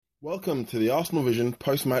Welcome to the Arsenal Vision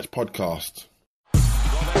post-match podcast. Perez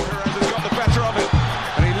has got the better of it,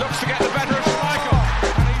 and he looks to get the better of Michael,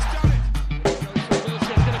 and he's done it. It's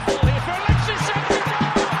going to fall here for Alexis Henry,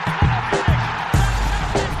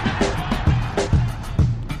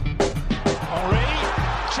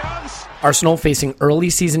 chance. Arsenal facing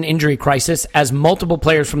early season injury crisis as multiple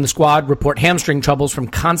players from the squad report hamstring troubles from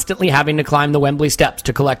constantly having to climb the Wembley steps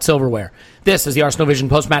to collect silverware. This is the Arsenal Vision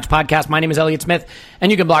post-match podcast. My name is Elliot Smith, and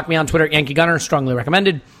you can block me on Twitter at Yankee Gunner. Strongly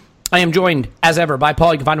recommended. I am joined, as ever, by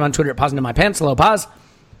Paul. You can find him on Twitter at Paws Into My Pants. Hello, Paz.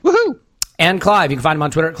 Woohoo! And Clive. You can find him on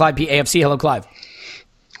Twitter at ClivePAFC. Hello, Clive.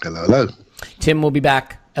 Hello, hello. Tim will be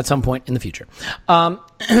back at some point in the future.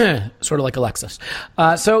 Sort of like Alexis.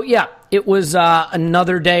 It was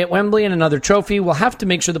another day at Wembley and another trophy. We'll have to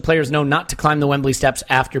make sure the players know not to climb the Wembley steps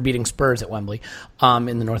after beating Spurs at Wembley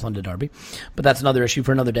in the North London Derby. But that's another issue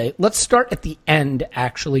for another day. Let's start at the end,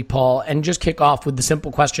 actually, Paul, and just kick off with the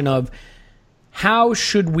simple question of how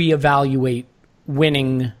should we evaluate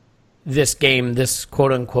winning this game, this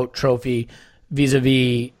quote-unquote trophy,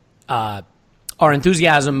 vis-a-vis our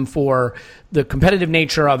enthusiasm for the competitive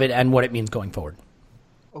nature of it and what it means going forward?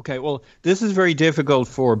 Okay, well, this is very difficult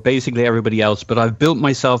for basically everybody else, but I've built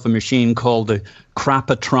myself a machine called the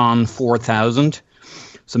Crapatron 4000.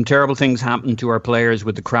 Some terrible things happened to our players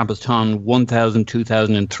with the Crapatron 1000,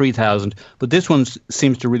 2000, and 3000, but this one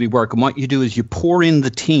seems to really work. And what you do is you pour in the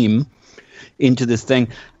team into this thing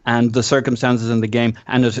and the circumstances in the game,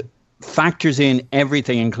 and it factors in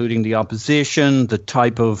everything, including the opposition, the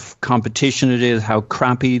type of competition it is, how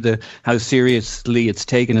how seriously it's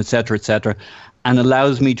taken, etc., and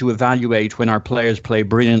allows me to evaluate when our players play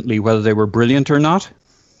brilliantly, whether they were brilliant or not.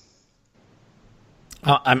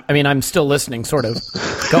 I'm still listening, sort of.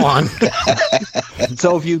 Go on.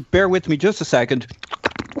 So if you bear with me just a second.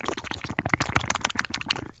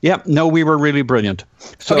 Yeah, no, we were really brilliant.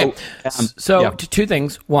 So, okay. Two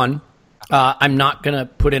things. One, I'm not going to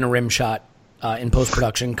put in a rim shot in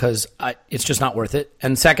post-production because it's just not worth it.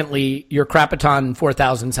 And secondly, your Crapatron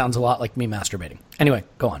 4000 sounds a lot like me masturbating. Anyway,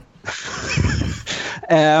 go on.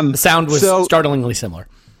 The sound was startlingly similar.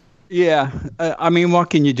 Yeah, what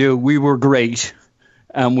can you do? We were great,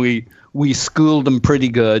 and we schooled them pretty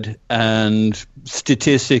good, and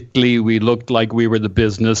statistically we looked like we were the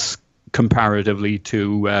business comparatively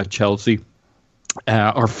to Chelsea.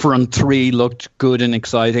 Our front three looked good and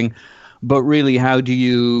exciting, but really, how do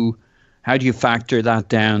you factor that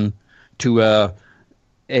down to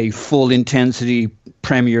a full intensity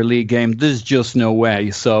Premier League game? There's just no way.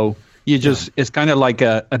 So it's kind of like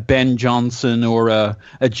a Ben Johnson or a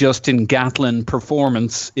Justin Gatlin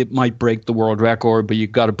performance. It might break the world record, but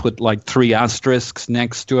you've got to put like 3 asterisks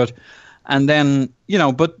next to it. And then,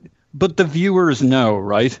 but the viewers know,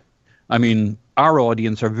 right? I mean, our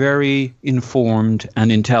audience are very informed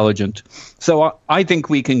and intelligent. So I think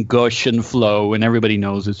we can gush and flow, and everybody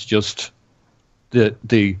knows it's just the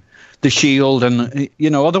shield. And,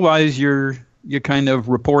 otherwise you're kind of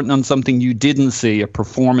reporting on something you didn't see, a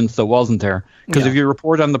performance that wasn't there. Because if you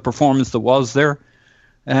report on the performance that was there,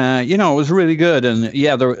 it was really good. And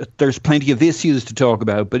there's plenty of issues to talk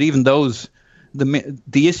about. But even those,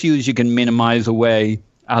 the issues you can minimize away,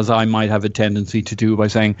 as I might have a tendency to do by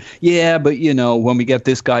saying, but when we get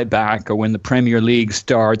this guy back or when the Premier League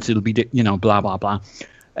starts, it'll be, blah, blah, blah.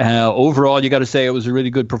 Overall, you got to say it was a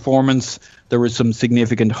really good performance. There were some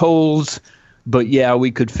significant holes. But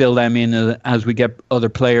we could fill them in as we get other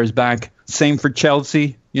players back. Same for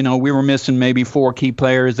Chelsea. We were missing maybe 4 key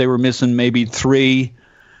players. They were missing maybe 3,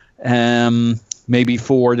 maybe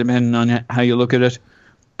 4, depending on how you look at it.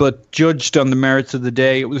 But judged on the merits of the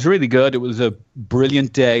day, it was really good. It was a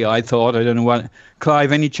brilliant day, I thought. I don't know what.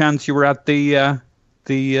 Clive, any chance you were at the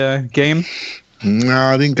game? No,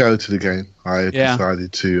 I didn't go to the game. I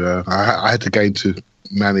decided to. I had the game to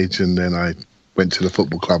manage, and then I went to the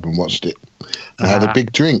football club and watched it. I had a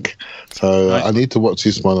big drink, so I need to watch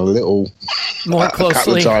this one a little more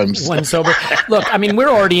closely times. When sober. Look, we're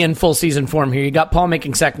already in full season form here. You got Paul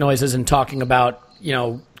making sec noises and talking about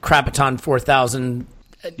Crapatron 4000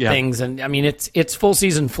 things, and it's full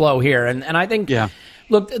season flow here, and I think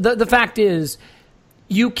look, the fact is,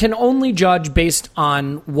 you can only judge based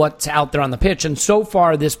on what's out there on the pitch. And so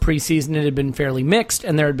far this preseason, it had been fairly mixed,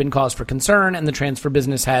 and there had been cause for concern, and the transfer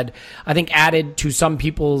business had, I think, added to some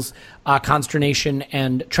people's consternation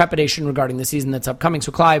and trepidation regarding the season that's upcoming.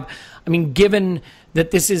 So, Clive, given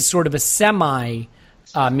that this is sort of a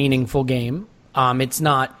semi-meaningful game, it's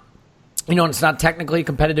not, it's not technically a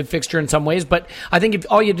competitive fixture in some ways, but I think if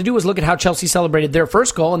all you had to do was look at how Chelsea celebrated their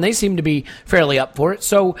first goal, and they seem to be fairly up for it.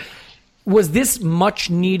 So, was this much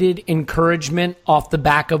needed encouragement off the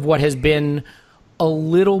back of what has been a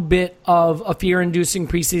little bit of a fear-inducing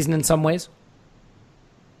preseason in some ways?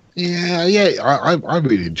 Yeah, I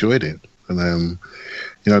really enjoyed it. And,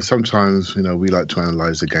 sometimes, we like to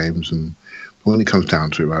analyse the games, and when it comes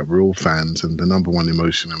down to it, right, we're all fans, and the number one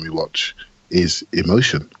emotion when we watch is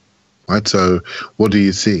emotion, right? So what do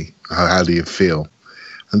you see? How do you feel?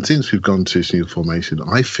 And since we've gone to this new formation,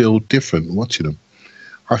 I feel different watching them.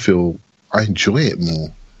 I enjoy it more.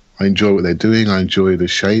 I enjoy what they're doing. I enjoy the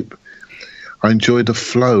shape. I enjoy the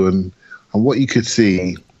flow. And what you could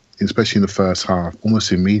see, especially in the first half,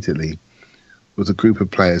 almost immediately, was a group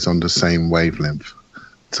of players on the same wavelength.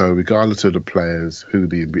 So regardless of the players, who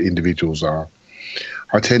the individuals are,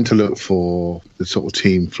 I tend to look for the sort of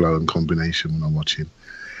team flow and combination when I'm watching.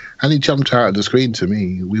 And it jumped out of the screen to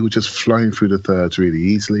me. We were just flowing through the thirds really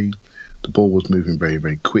easily. The ball was moving very,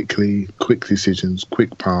 very quickly, quick decisions,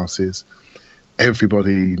 quick passes.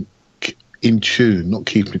 Everybody in tune, not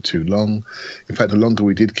keeping it too long. In fact, the longer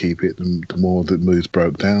we did keep it, the more the moves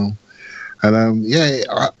broke down. And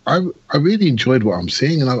I really enjoyed what I'm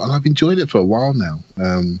seeing, and I've enjoyed it for a while now.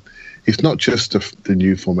 It's not just the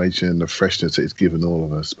new formation and the freshness that it's given all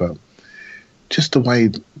of us, but just the way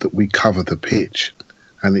that we cover the pitch,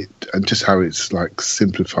 and just how it's like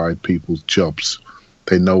simplified people's jobs.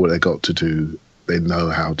 They know what they got to do. They know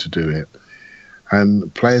how to do it,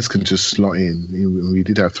 and players can just slot in. We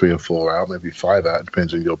did have 3 or 4 out, maybe 5 out,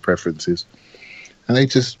 depends on your preferences, and they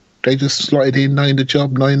just slotted in, knowing the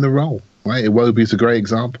job, knowing the role. Right, Iwobi's a great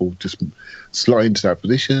example. Just slot into that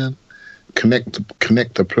position, connect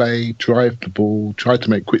the play, drive the ball, try to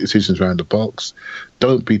make quick decisions around the box.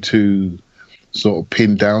 Don't be too sort of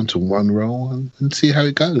pinned down to one role, and see how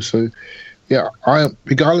it goes. So, yeah,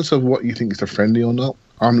 regardless of what you think is a friendly or not,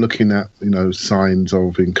 I'm looking at signs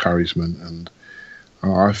of encouragement, and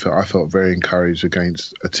I felt very encouraged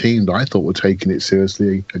against a team that I thought were taking it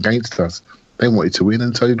seriously against us. They wanted to win,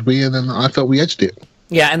 and so did we, and then I felt we edged it.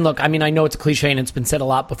 Yeah, and look, I mean, I know it's a cliche and it's been said a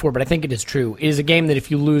lot before, but I think it is true. It is a game that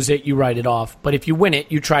if you lose it, you write it off. But if you win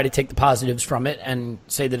it, you try to take the positives from it and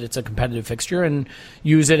say that it's a competitive fixture and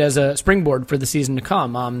use it as a springboard for the season to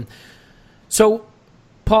come. So,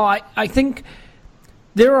 Paul, I think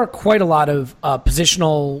there are quite a lot of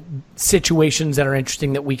positional situations that are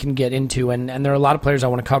interesting that we can get into, and there are a lot of players I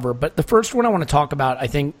want to cover. But the first one I want to talk about, I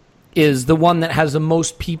think, is the one that has the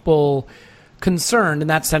most people concerned, and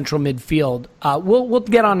that's central midfield. We'll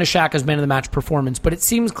get on to Xhaka's man of the match performance, but it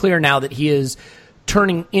seems clear now that he is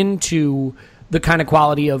turning into the kind of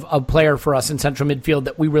quality of player for us in central midfield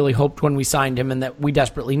that we really hoped when we signed him and that we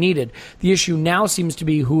desperately needed. The issue now seems to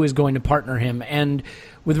be who is going to partner him. And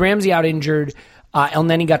with Ramsey out injured, El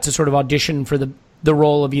Neni got to sort of audition for the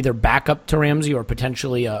role of either backup to Ramsey or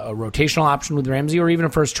potentially a rotational option with Ramsey or even a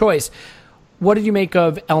first choice. What did you make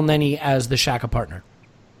of El Neni as the Xhaka partner?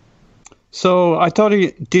 So I thought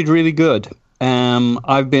he did really good.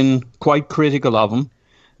 I've been quite critical of him,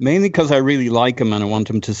 mainly because I really like him and I want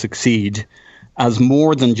him to succeed as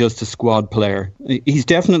more than just a squad player. He's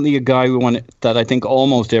definitely a guy that I think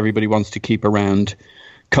almost everybody wants to keep around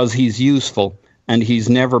because he's useful and he's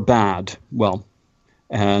never bad. Well,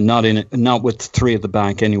 not with 3 at the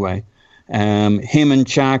back anyway. Him and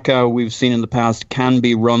Xhaka, we've seen in the past, can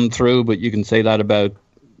be run through, but you can say that about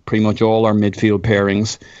pretty much all our midfield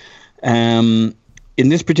pairings. In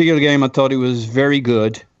this particular game, I thought he was very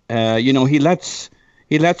good. He lets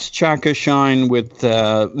Xhaka shine with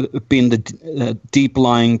being the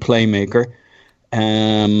deep-lying playmaker.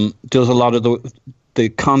 Does a lot of the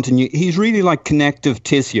continuity. He's really like connective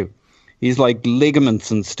tissue. He's like ligaments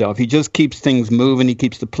and stuff. He just keeps things moving. He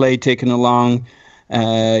keeps the play ticking along.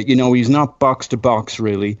 He's not box to box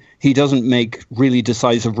really. He doesn't make really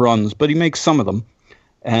decisive runs, but he makes some of them.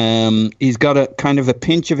 He's got a kind of a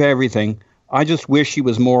pinch of everything. I just wish he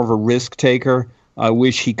was more of a risk taker. I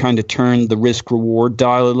wish he kind of turned the risk reward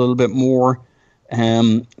dial a little bit more.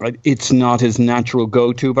 It's not his natural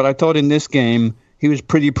go-to, but I thought in this game he was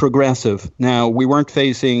pretty progressive. Now, we weren't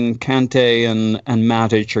facing Kante and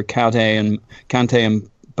Matic or Kante and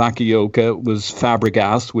Bakayoko. It was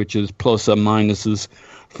Fabregas, which is plus and minuses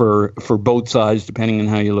for both sides, depending on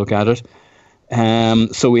how you look at it.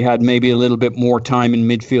 So we had maybe a little bit more time in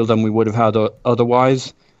midfield than we would have had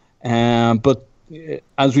otherwise. But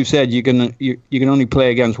as we've said, you can only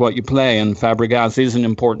play against what you play, and Fabregas is an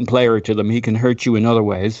important player to them. He can hurt you in other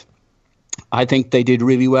ways. I think they did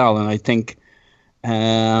really well, and I think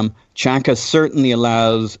Xhaka certainly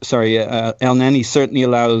allows. El Neni certainly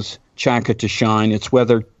allows Xhaka to shine. It's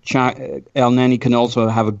whether El Neni can also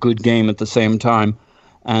have a good game at the same time.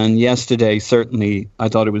 And yesterday, certainly, I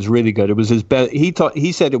thought it was really good. It was his best.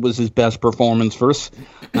 He said it was his best performance for us,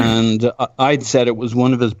 and I'd said it was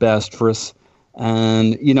one of his best for us.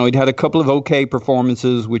 And, he'd had a couple of okay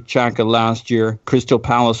performances with Xhaka last year. Crystal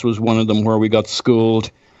Palace was one of them where we got schooled.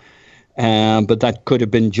 But that could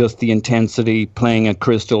have been just the intensity playing at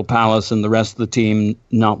Crystal Palace and the rest of the team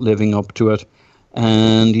not living up to it.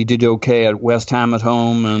 And he did okay at West Ham at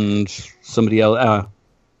home and somebody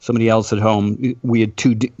else at home. We had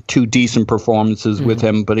two decent performances with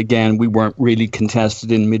him. But again, we weren't really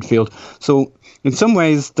contested in midfield. So in some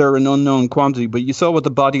ways, they're an unknown quantity, but you saw what the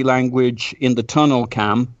body language in the tunnel,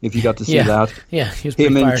 Cam, if you got to see that. Yeah, he was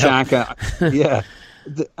him and Xhaka. Yeah,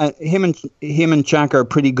 him and Xhaka are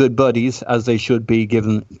pretty good buddies, as they should be,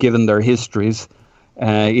 given their histories,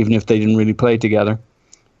 even if they didn't really play together.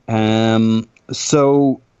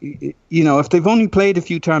 So, if they've only played a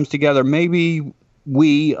few times together, maybe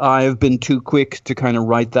I have been too quick to kind of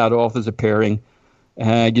write that off as a pairing.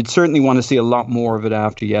 You'd certainly want to see a lot more of it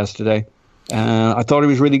after yesterday. I thought he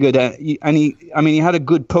was really good he had a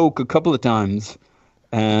good poke a couple of times,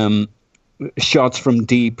 shots from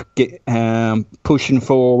deep, pushing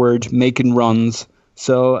forward, making runs.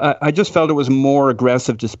 So I just felt it was a more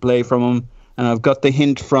aggressive display from him. And I've got the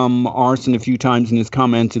hint from Arsene a few times in his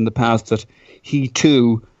comments in the past that he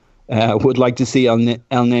too would like to see El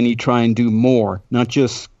Neni try and do more, not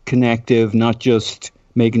just connective, not just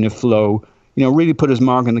making it flow. Really put his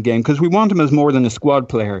mark on the game, because we want him as more than a squad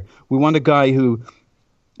player. We want a guy who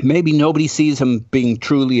maybe nobody sees him being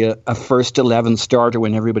truly a first 11 starter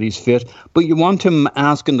when everybody's fit, but you want him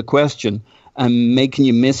asking the question and making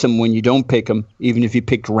you miss him when you don't pick him, even if you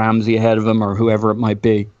picked Ramsey ahead of him or whoever it might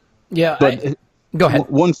be. Yeah, but go ahead.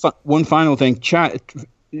 One final thing.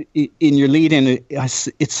 In your lead-in,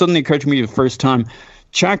 it suddenly occurred to me the first time,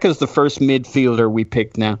 Xhaka's the first midfielder we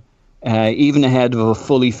picked now. Even ahead of a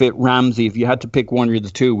fully fit Ramsey, if you had to pick one of the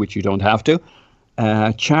two, which you don't have to.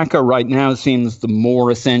 Xhaka right now seems the more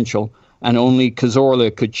essential, and only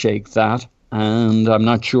Cazorla could shake that, and I'm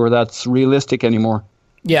not sure that's realistic anymore.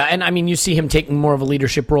 Yeah, and you see him taking more of a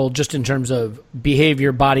leadership role just in terms of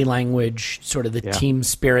behavior, body language, sort of the team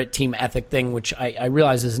spirit, team ethic thing, which I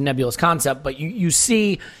realize is a nebulous concept, but you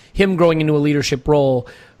see him growing into a leadership role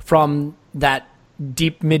from that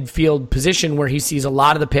deep midfield position where he sees a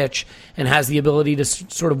lot of the pitch and has the ability to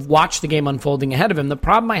sort of watch the game unfolding ahead of him. The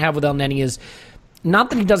problem I have with El Neni is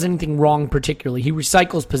not that he does anything wrong particularly. He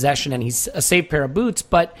recycles possession and he's a safe pair of boots,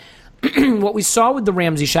 but what we saw with the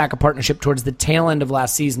Ramsey-Xhaka partnership towards the tail end of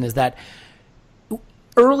last season is that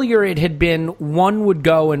earlier it had been one would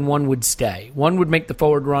go and one would stay. One would make the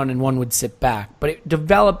forward run and one would sit back. But it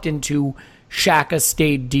developed into Xhaka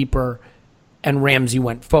stayed deeper and Ramsey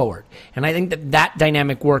went forward. And I think that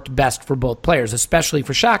dynamic worked best for both players, especially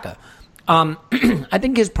for Xhaka. I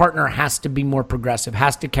think his partner has to be more progressive,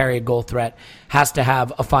 has to carry a goal threat, has to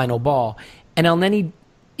have a final ball. And El Neni,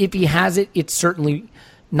 if he has it, it's certainly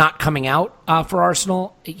not coming out for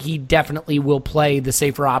Arsenal. He definitely will play the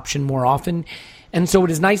safer option more often. And so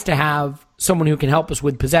it is nice to have someone who can help us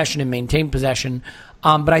with possession and maintain possession.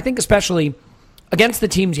 But I think especially against the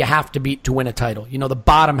teams you have to beat to win a title, the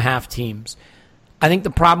bottom half teams. I think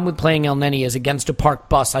the problem with playing El Neni is against a park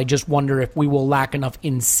bus. I just wonder if we will lack enough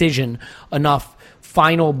incision, enough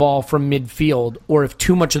final ball from midfield, or if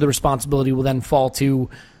too much of the responsibility will then fall to,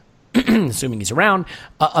 assuming he's around,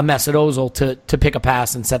 a Mesut Ozil to pick a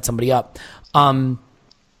pass and set somebody up.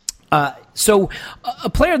 So a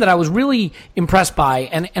player that I was really impressed by,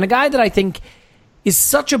 and a guy that I think is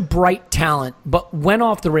such a bright talent, but went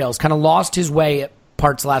off the rails, kind of lost his way at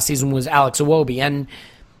parts last season, was Alex Iwobi. And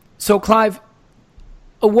so, Clive,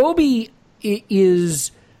 Iwobi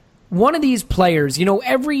is one of these players,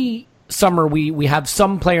 every summer we have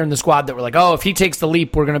some player in the squad that we're like, oh, if he takes the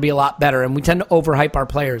leap, we're going to be a lot better. And we tend to overhype our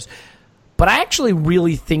players. But I actually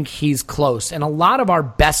really think he's close. And a lot of our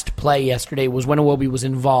best play yesterday was when Iwobi was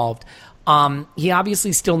involved. He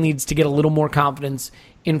obviously still needs to get a little more confidence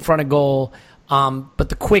in front of goal. But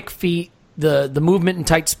the quick feet, the movement in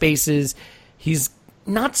tight spaces, he's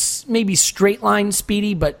not maybe straight line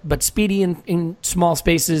speedy, but speedy in small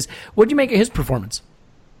spaces. What did you make of his performance?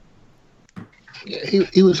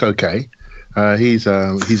 He was okay. He's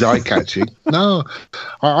eye catching. No,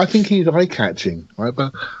 I think he's eye catching, right?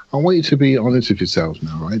 But I want you to be honest with yourselves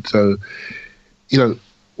now, right? So,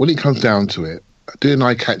 when it comes down to it, doing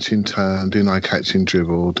eye catching turn, doing eye catching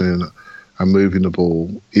dribble, and moving the ball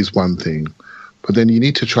is one thing. But then you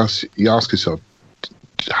need to you ask yourself,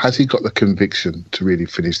 has he got the conviction to really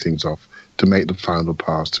finish things off, to make the final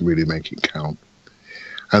pass, to really make it count?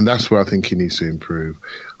 And that's where I think he needs to improve.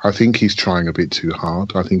 I think he's trying a bit too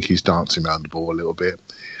hard. I think he's dancing around the ball a little bit.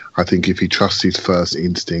 I think if he trusts his first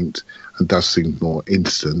instinct and does things more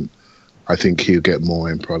instant, I think he'll get more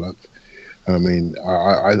in product. I mean,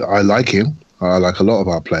 I like him. I like a lot of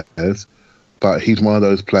our players, but he's one of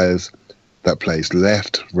those players that plays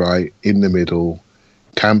left, right, in the middle,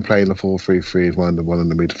 can play in the 4-3-3 as one in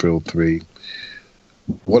the midfield three.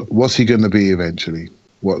 What's he going to be eventually?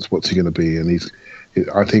 What's he going to be? And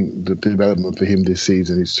I think the development for him this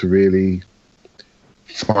season is to really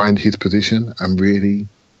find his position and really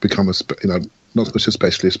become not so much a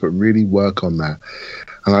specialist, but really work on that.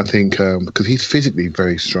 And I think because he's physically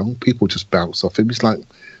very strong, people just bounce off him. It's like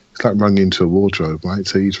running into a wardrobe, right?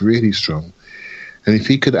 So he's really strong. And if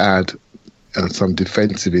he could add some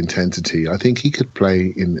defensive intensity, I think he could play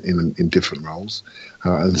in different roles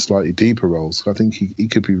and slightly deeper roles. I think he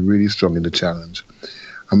could be really strong in the challenge.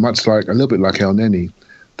 And a little bit like El Neni,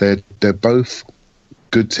 they're both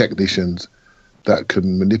good technicians that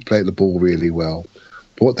can manipulate the ball really well.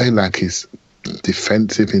 But what they lack is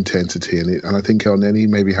defensive intensity, and I think El Neni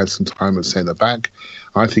maybe had some time at centre back.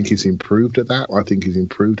 I think he's improved at that. I think he's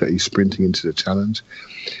improved at his sprinting into the challenge.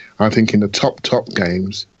 I think in the top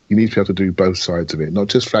games, you need to be able to do both sides of it, not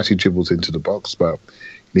just flashy dribbles into the box, but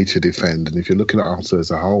you need to defend. And if you're looking at Arsenal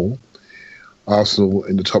as a whole, Arsenal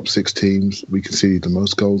in the top 6 teams, we conceded the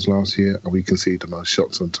most goals last year, and we conceded the most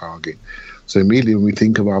shots on target. So immediately when we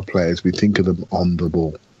think of our players, we think of them on the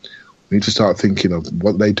ball. We need to start thinking of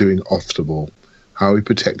what they're doing off the ball. How are we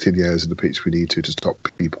protecting the areas of the pitch we need to stop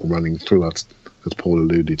people running through us, as Paul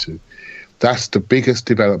alluded to. That's the biggest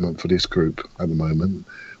development for this group at the moment.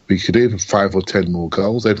 We could do 5 or 10 more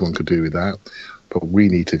goals. Everyone could do with that. But we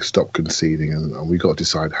need to stop conceding, and we've got to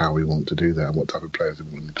decide how we want to do that and what type of players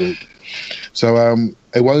we want to do. So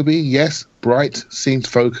Iwobi, yes, bright, seems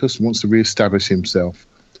focused, wants to re-establish himself.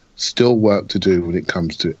 Still work to do when it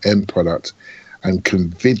comes to end product and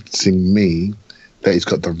convincing me that he's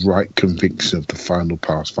got the right conviction of the final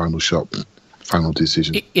pass, final shot, final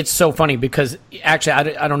decision. It's so funny because actually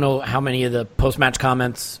I don't know how many of the post-match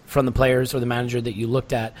comments from the players or the manager that you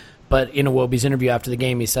looked at, but in Iwobi's interview after the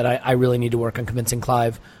game, he said, I really need to work on convincing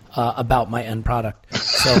Clive about my end product.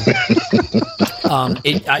 So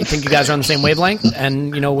I think you guys are on the same wavelength,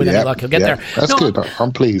 and with any luck, he'll get there. That's good.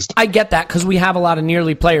 I'm pleased. I get that because we have a lot of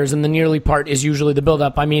nearly players, and the nearly part is usually the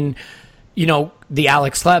build-up. I mean, the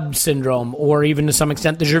Alex Hleb syndrome, or even to some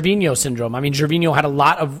extent the Gervinho syndrome. I mean, Gervinho had a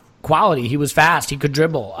lot of quality. He was fast. He could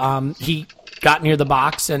dribble. He got near the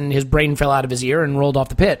box and his brain fell out of his ear and rolled off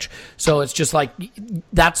the pitch. So it's just like,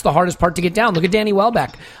 that's the hardest part to get down. Look at Danny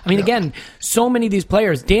Welbeck. I mean, again, so many of these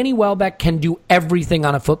players, Danny Welbeck can do everything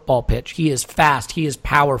on a football pitch. He is fast. He is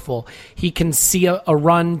powerful. He can see a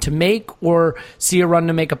run to make or see a run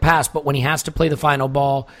to make a pass. But when he has to play the final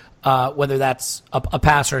ball, whether that's a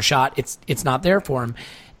pass or a shot, it's not there for him.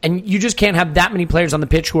 And you just can't have that many players on the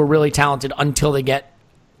pitch who are really talented until they get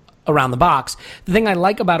around the box. The thing I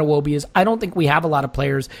like about Iwobi is I don't think we have a lot of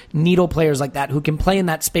players, needle players like that, who can play in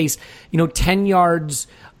that space, 10 yards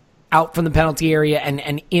out from the penalty area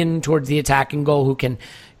and in towards the attacking goal, who can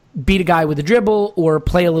beat a guy with a dribble or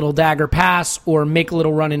play a little dagger pass or make a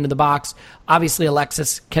little run into the box. Obviously,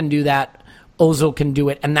 Alexis can do that. Ozil can do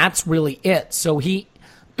it, and that's really it. So he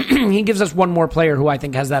gives us one more player who I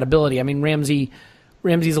think has that ability. I mean, Ramsey's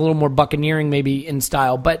a little more buccaneering maybe in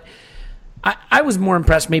style, but I was more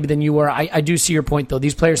impressed maybe than you were. I do see your point, though.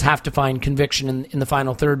 These players have to find conviction in the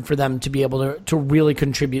final third for them to be able to really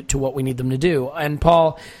contribute to what we need them to do. And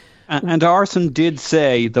Paul... And Arsene did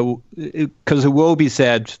say, because Iwobi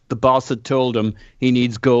said the boss had told him he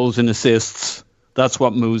needs goals and assists. That's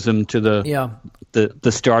what moves him to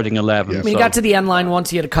the starting 11. I mean, he got to the end line once.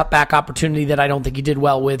 He had a cutback opportunity that I don't think he did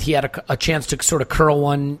well with. He had a chance to sort of curl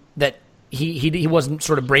one that he wasn't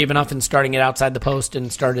sort of brave enough in starting it outside the post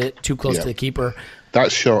and started it too close to the keeper. That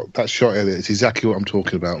shot, Elliot, is exactly what I'm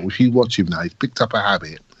talking about. If you watch him now, he's picked up a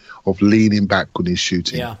habit of leaning back when he's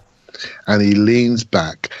shooting. Yeah. And he leans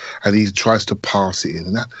back and he tries to pass it in,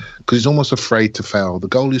 and that because he's almost afraid to fail. The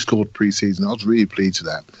goal he scored pre-season, I was really pleased with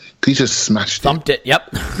that. He just smashed Thumped it. Yep.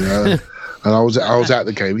 Yeah. And I was at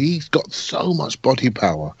the game. He's got so much body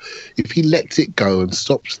power. If he lets it go and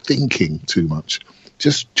stops thinking too much,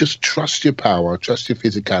 just trust your power, trust your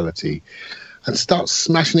physicality, and start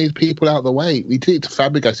smashing these people out of the way. We did it to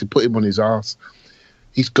Fabregas to put him on his ass.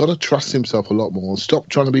 He's got to trust himself a lot more. Stop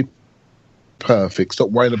trying to be perfect. Stop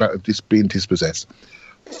worrying about this being dispossessed.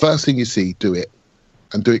 First thing you see, do it,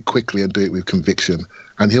 and do it quickly, and do it with conviction,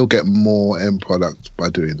 and he'll get more end product by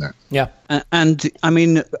doing that. Yeah. And I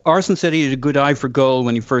mean, Arsene said he had a good eye for goal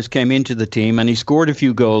when he first came into the team, and he scored a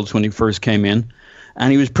few goals when he first came in,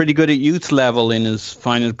 and he was pretty good at youth level in his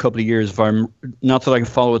final couple of years. Not that I can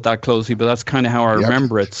follow it that closely, but that's kind of how I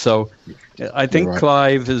remember it. So I think right.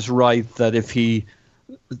 Clive is right that if he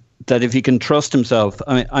can trust himself,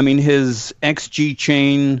 I mean his XG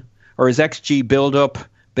chain or his XG build-up,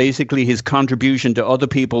 basically his contribution to other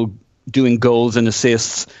people doing goals and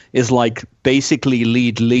assists is like basically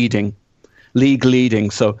league leading.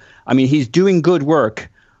 So, I mean, he's doing good work,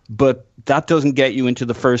 but that doesn't get you into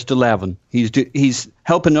the first 11. He's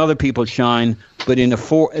helping other people shine, but in a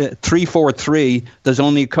 3-4-3, there's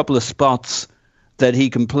only a couple of spots that he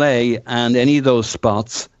can play, and any of those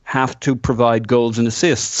spots have to provide goals and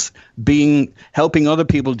assists. Helping other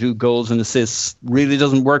people do goals and assists really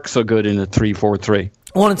doesn't work so good in a 3-4-3.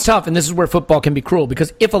 Well, it's tough, and this is where football can be cruel,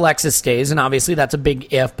 because if Alexis stays, and obviously that's a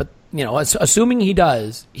big if, but assuming he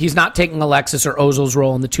does, he's not taking Alexis or Ozil's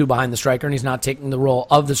role in the two behind the striker, and he's not taking the role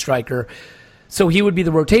of the striker. So he would be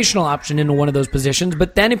the rotational option into one of those positions.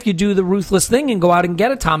 But then if you do the ruthless thing and go out and get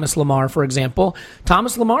a Thomas Lemar, for example,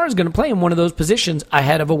 Thomas Lemar is going to play in one of those positions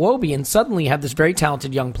ahead of Iwobi, and suddenly you have this very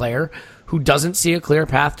talented young player who doesn't see a clear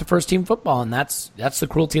path to first-team football, and that's the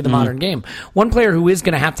cruelty of the modern game. One player who is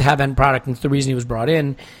going to have end product, and it's the reason he was brought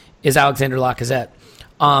in, is Alexander Lacazette.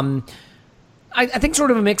 I think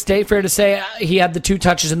sort of a mixed day, fair to say. He had the 2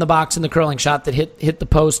 touches in the box and the curling shot that hit the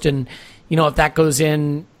post, and if that goes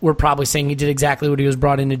in, we're probably saying he did exactly what he was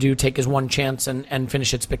brought in to do, take his one chance and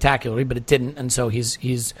finish it spectacularly, but it didn't, and so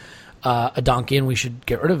he's a donkey, and we should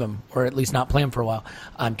get rid of him, or at least not play him for a while.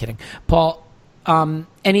 I'm kidding. Paul,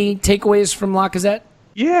 any takeaways from Lacazette?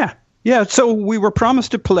 Yeah. So we were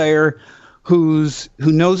promised a player who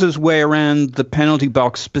knows his way around the penalty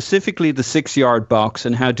box, specifically the 6-yard box,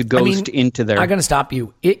 and how to ghost into there. I'm going to stop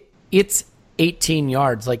you. It's 18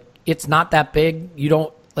 yards. Like, it's not that big. You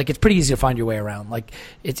don't it's pretty easy to find your way around. Like,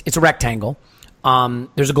 it's a rectangle.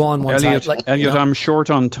 There's a goal on one side. Elliot, I'm short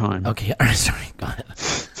on time. Okay, sorry. Go ahead.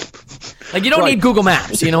 Like, you don't need Google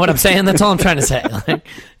Maps. You know what I'm saying? That's all I'm trying to say.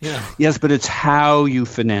 Yes, but it's how you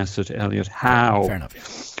finesse it, Elliot. How? Fair enough.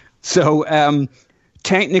 Yeah. So,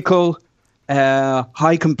 technical,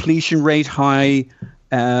 high completion rate, high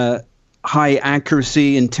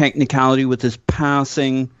accuracy and technicality with his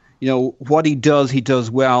passing. What he does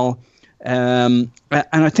well. And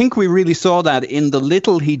I think we really saw that in the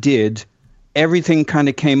little he did, everything kind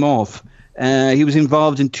of came off. He was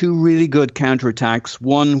involved in 2 really good counterattacks,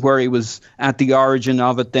 one where he was at the origin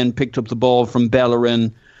of it, then picked up the ball from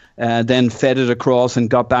Bellerin, then fed it across and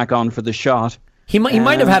got back on for the shot. He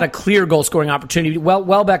might have had a clear goal-scoring opportunity.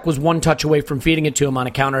 Welbeck was 1 touch away from feeding it to him on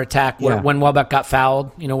a counterattack when Welbeck got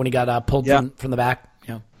fouled, when he got pulled from the back.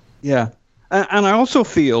 Yeah. And I also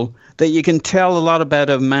feel that you can tell a lot about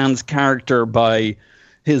a man's character by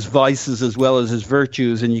his vices as well as his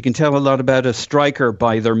virtues, and you can tell a lot about a striker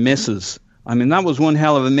by their misses. I mean, that was one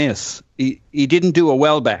hell of a miss. He didn't do a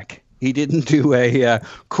Welbeck. He didn't do a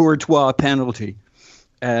Courtois penalty.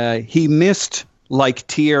 He missed like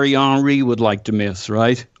Thierry Henry would like to miss,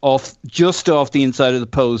 right? Just off the inside of the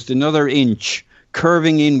post, another inch,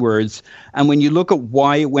 curving inwards. And when you look at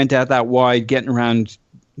why it went out that wide, getting around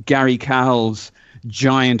Gary Cahill's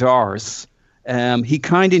giant arse, he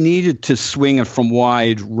kind of needed to swing it from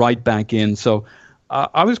wide right back in. So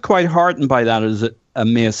I was quite heartened by that as a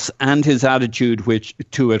miss, and his attitude which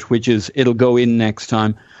is it'll go in next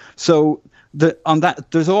time. So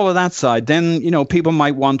there's all of that side. Then people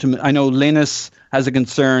might want to. I know Linus has a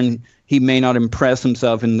concern he may not impress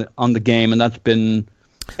himself on the game, and that's been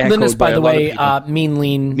echoed Linus, by the way, Mean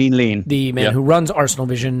Lean, the man who runs Arsenal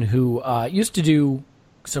Vision, who used to do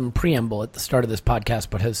some preamble at the start of this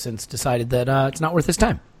podcast, but has since decided that it's not worth his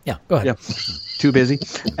time. Yeah, go ahead. Yeah, too busy.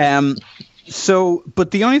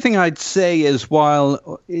 But the only thing I'd say is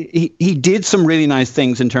while he did some really nice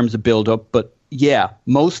things in terms of build-up, but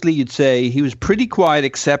mostly you'd say he was pretty quiet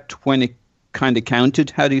except when it kind of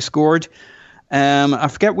counted had he scored. I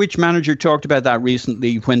forget which manager talked about that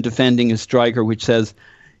recently when defending a striker, which says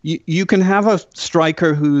you can have a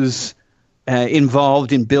striker who's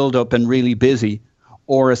involved in build-up and really busy,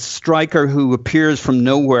 or a striker who appears from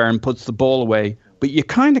nowhere and puts the ball away. But you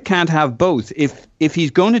kind of can't have both. If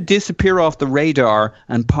he's going to disappear off the radar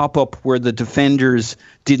and pop up where the defenders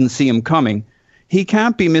didn't see him coming, he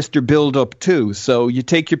can't be Mr. Build-Up too. So you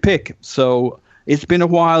take your pick. So it's been a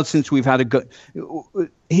while since we've had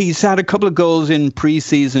he's had a couple of goals in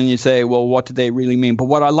preseason. You say, well, what do they really mean? But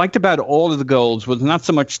what I liked about all of the goals was not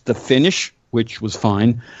so much the finish, which was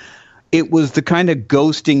fine. It was the kind of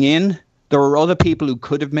ghosting in. There were other people who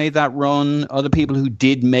could have made that run, other people who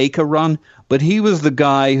did make a run, but he was the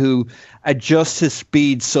guy who adjusts his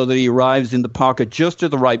speed so that he arrives in the pocket just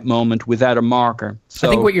at the right moment without a marker. So,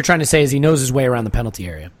 I think what you're trying to say is he knows his way around the penalty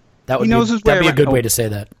area. That'd be a good way to say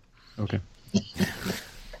that. Okay.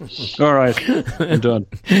 All right. I'm done.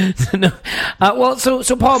 No.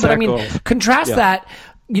 So Paul, but I mean, contrast that,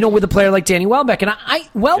 with a player like Danny Welbeck. And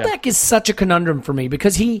Welbeck is such a conundrum for me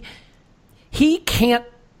because he he can't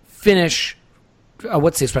finish.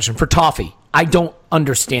 What's the expression for toffee? I don't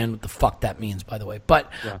understand what the fuck that means, by the way.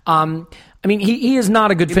 But I mean, he is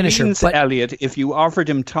not a good finisher. But Elliot, if you offered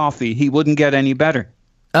him toffee, he wouldn't get any better.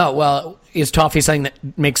 Oh, well, is toffee something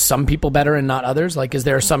that makes some people better and not others? Like, is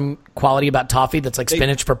there some quality about toffee that's like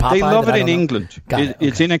spinach for Popeye? They love it in England. Okay.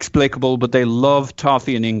 It's inexplicable, but they love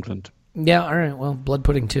toffee in England. Yeah, all right. Well, blood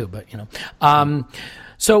pudding too, but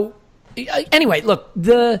So, anyway, look,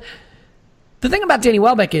 the thing about Danny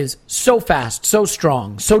Welbeck is so fast, so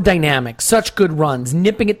strong, so dynamic, such good runs,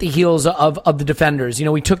 nipping at the heels of the defenders. You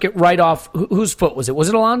know, he took it right off. Whose foot was it? Was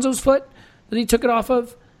it Alonso's foot that he took it off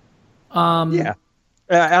of? Yeah.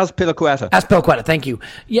 Azpilicueta. Azpilicueta, thank you.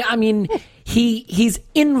 Yeah, I mean, he's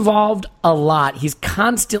involved a lot. He's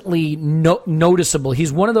constantly noticeable.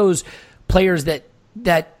 He's one of those players that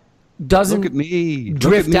doesn't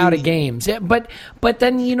drift out of games. Yeah, but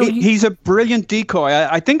then, you know... He's a brilliant decoy.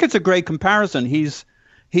 I think it's a great comparison. He's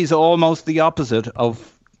almost the opposite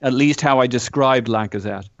of at least how I described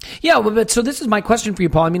Lacazette. Yeah, but so this is my question for you,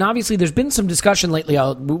 Paul. I mean, obviously, there's been some discussion lately.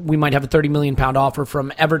 We might have a £30 million offer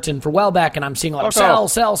from Everton for Welbeck, and I'm seeing a lot of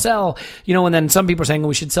sell. You know, and then some people are saying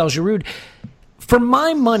we should sell Giroud. For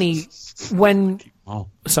my money, for my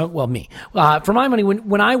money,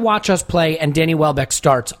 when I watch us play and Danny Welbeck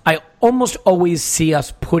starts, I almost always see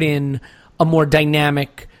us put in a more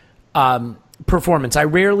dynamic performance. I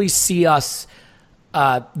rarely see us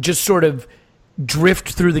just sort of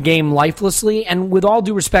drift through the game lifelessly. And with all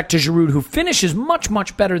due respect to Giroud, who finishes much,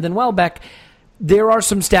 much better than Welbeck, there are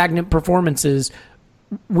some stagnant performances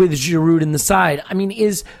with Giroud in the side. I mean,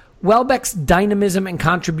 is Welbeck's dynamism and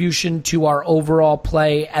contribution to our overall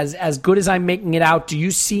play as good as I'm making it out? Do you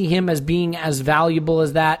see him as being as valuable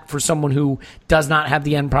as that for someone who does not have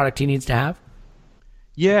the end product he needs to have?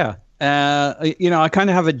 Yeah. I kind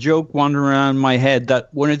of have a joke wandering around my head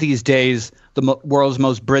that one of these days, the world's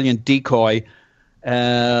most brilliant decoy,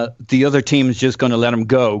 the other team is just going to let him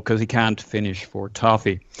go because he can't finish for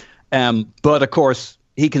toffee. But, of course,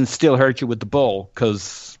 he can still hurt you with the ball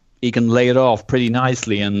because he can lay it off pretty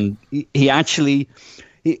nicely. And I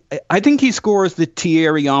think he scores the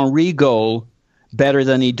Thierry Henry goal better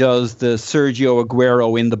than he does the Sergio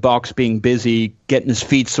Aguero in the box being busy, getting his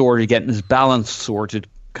feet sorted, getting his balance sorted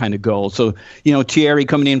kind of goal. So, you know, Thierry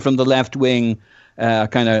coming in from the left wing,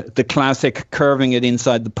 kind of the classic curving it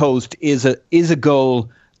inside the post is a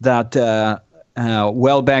goal that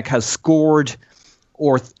Welbeck has scored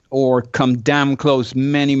or come damn close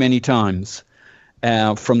many, many times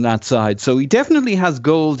from that side. So he definitely has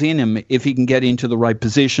goals in him if he can get into the right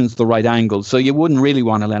positions, the right angles. So you wouldn't really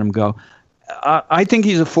want to let him go. I think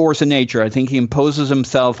he's a force of nature. I think he imposes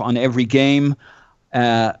himself on every game.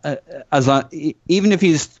 Even if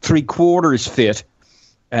he's 3/4 fit,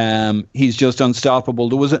 he's just unstoppable.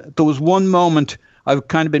 There was one moment I've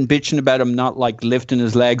kind of been bitching about him not like lifting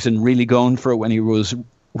his legs and really going for it when he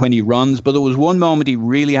runs, but there was one moment he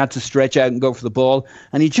really had to stretch out and go for the ball,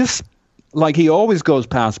 and he just, like he always goes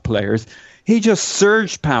past players, he just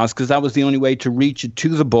surged past because that was the only way to reach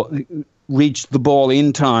the ball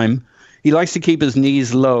in time. He likes to keep his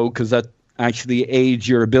knees low because that actually aids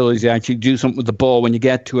your ability to actually do something with the ball when you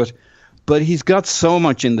get to it. But he's got so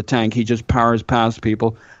much in the tank, he just powers past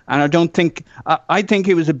people. And I think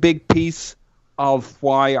it was a big piece of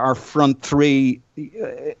why our front three,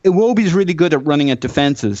 Iwobi's really good at running at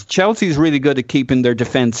defences. Chelsea's really good at keeping their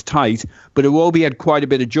defence tight, but Iwobi had quite a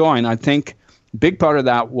bit of joy. And I think a big part of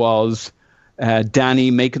that was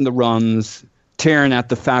Danny making the runs, tearing at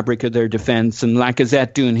the fabric of their defence, and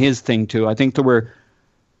Lacazette doing his thing too. I think there were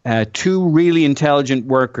two really intelligent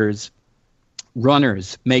runners,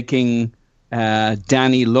 making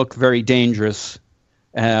Danny look very dangerous.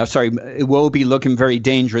 Iwobi looking very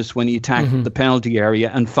dangerous when he attacked the penalty area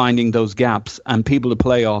and finding those gaps and people to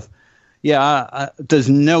play off. Yeah, there's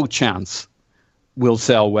no chance we'll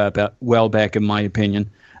sell Welbeck, in my opinion,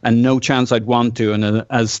 and no chance I'd want to. And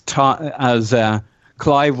as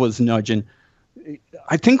Clive was nudging,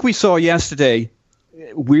 I think we saw yesterday,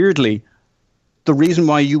 weirdly, the reason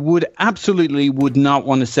why you absolutely would not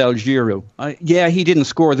want to sell Giroud. He didn't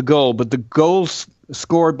score the goal, but the goals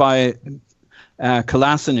scored by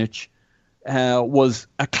Kolasinac was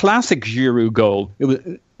a classic Giroud goal. It was,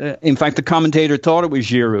 in fact, the commentator thought it was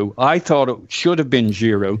Giroud. I thought it should have been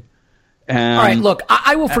Giroud. All right, look,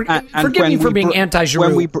 I will forgive me for being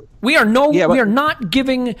anti-Giroud. We are not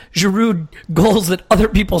giving Giroud goals that other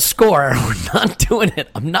people score. We're not doing it.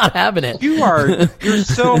 I'm not having it. You're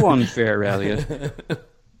so unfair, Elliot.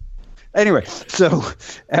 Anyway, so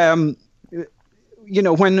when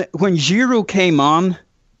Giroud came on,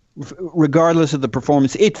 regardless of the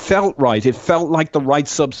performance, it felt right. It felt like the right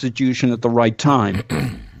substitution at the right time.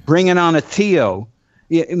 Bringing on a Theo,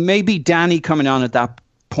 maybe Danny coming on at that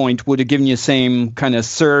point would have given you the same kind of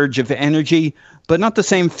surge of energy, but not the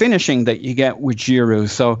same finishing that you get with Giroud.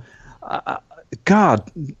 So, God,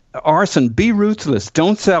 Arsene, be ruthless.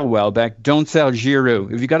 Don't sell Welbeck. Don't sell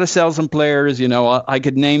Giroud. If you got to sell some players, I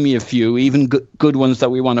could name you a few, even good ones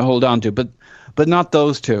that we want to hold on to, but not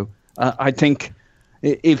those two. I think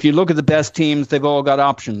if you look at the best teams, they've all got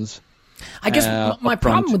options. I guess my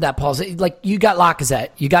problem with that, Paul, is like you got Lacazette,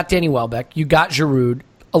 you got Danny Welbeck, you got Giroud.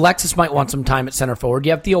 Alexis might want some time at center forward.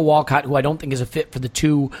 You have Theo Walcott, who I don't think is a fit for the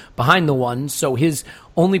two behind the one, so his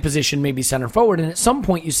only position may be center forward. And at some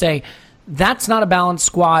point you say, that's not a balanced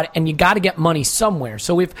squad, and you got to get money somewhere.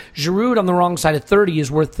 So if Giroud on the wrong side of 30 is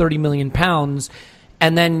worth £30 million,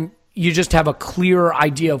 and then you just have a clear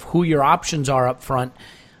idea of who your options are up front,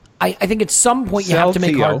 I think at some point you have to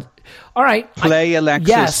make hard. All right, play Alexis.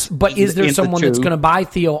 Yes, but is there someone that's going to buy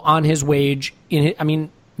Theo on his wage?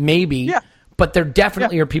 Maybe. Yeah. But there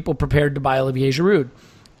definitely are people prepared to buy Olivier Giroud.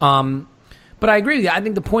 But I agree with you. I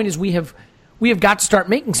think the point is we have got to start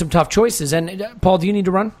making some tough choices. And Paul, do you need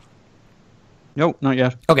to run? No, not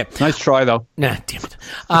yet. Okay. Nice try, though. Nah, damn it.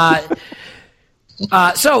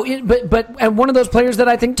 And one of those players that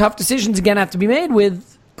I think tough decisions again have to be made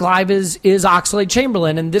with Clive is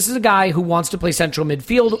Oxlade-Chamberlain, and this is a guy who wants to play central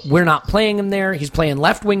midfield. We're not playing him there. He's playing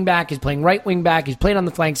left wing back. He's playing right wing back. He's playing on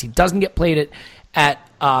the flanks. He doesn't get played at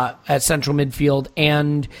central midfield,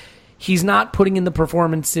 and he's not putting in the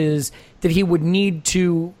performances that he would need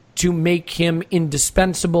to make him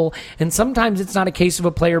indispensable. And sometimes it's not a case of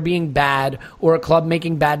a player being bad or a club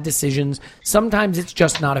making bad decisions. Sometimes it's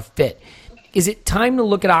just not a fit. Is it time to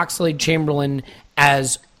look at Oxlade-Chamberlain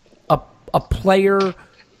as a player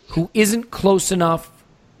who isn't close enough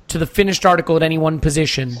to the finished article at any one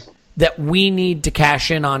position that we need to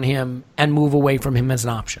cash in on him and move away from him as an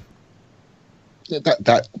option?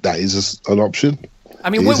 That is an option. I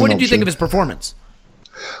mean, what did you think of his performance?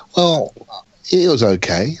 Well, it was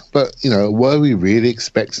okay, but were we really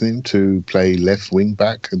expecting him to play left wing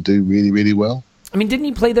back and do really, really well? I mean, didn't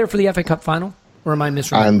he play there for the FA Cup final? Or am I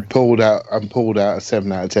misremembering? And pulled out a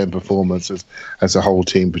 7 out of 10 performance as a whole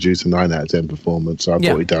team produced a 9 out of 10 performance. So I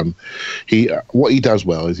thought what he does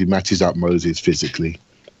well is he matches up Moses physically,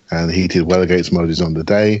 and he did well against Moses on the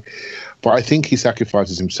day. But I think he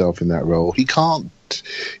sacrifices himself in that role. He can't.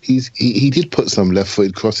 He did put some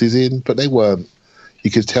left-footed crosses in, but they weren't. You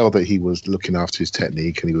could tell that he was looking after his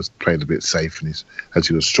technique and he was playing a bit safe as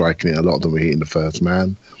he was striking it. A lot of them were hitting the first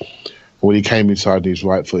man. When he came inside his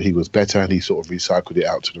right foot, he was better, and he sort of recycled it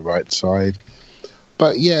out to the right side.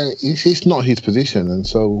 But yeah, it's not his position, and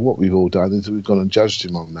so what we've all done is we've gone and judged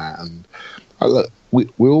him on that. And look,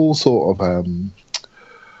 we're all sort of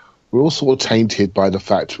tainted by the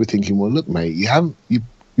fact we're thinking, well, look, mate,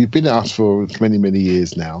 you've been at us for many, many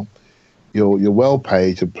years now. You're well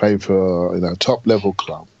paid to play for a top level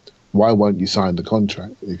club. Why won't you sign the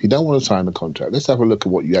contract? If you don't want to sign the contract, let's have a look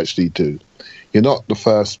at what you actually do. You're not the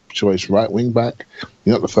first choice right wing back.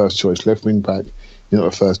 You're not the first choice left wing back. You're not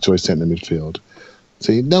the first choice centre midfield.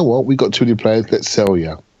 So you know what? We've got too many players. Let's sell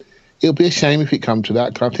you. It'll be a shame if it comes to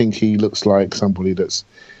that. I think he looks like somebody that's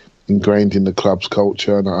ingrained in the club's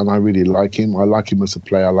culture, and I really like him. I like him as a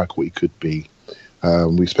player. I like what he could be.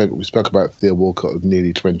 We spoke about Theo Walcott at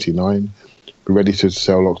nearly 29. We're ready to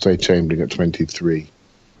sell Oxlade-Chamberlain at 23.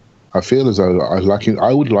 I feel as though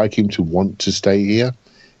I would like him to want to stay here.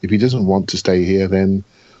 If he doesn't want to stay here, then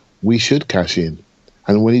we should cash in.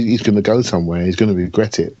 And when he's going to go somewhere, he's going to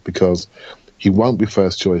regret it, because he won't be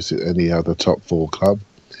first choice at any other top 4 club,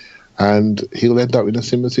 and he'll end up in a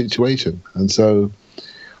similar situation. And so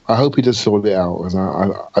I hope he does sort it out. And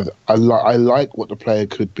I like what the player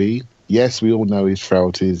could be. Yes, we all know his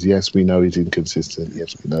frailties. Yes, we know he's inconsistent.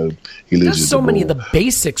 Yes, we know he loses does so many of the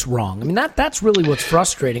basics wrong. I mean, that's really what's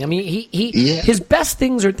frustrating. I mean, his best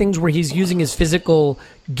things are things where he's using his physical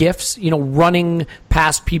gifts, running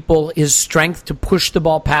past people, his strength to push the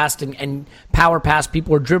ball past and power past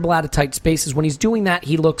people or dribble out of tight spaces. When he's doing that,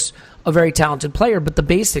 he looks a very talented player. But the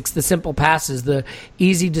basics, the simple passes, the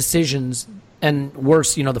easy decisions, and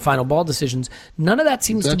worse, the final ball decisions, none of that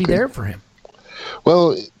seems to be there for him.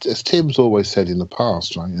 Well, as Tim's always said in the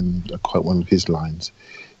past, right, and I quote one of his lines,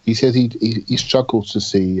 he says he struggles to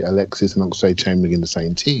see Alexis and Oxlade-Chamberlain in the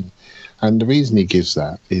same team. And the reason he gives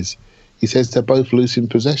that is he says they're both losing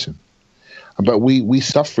possession. But we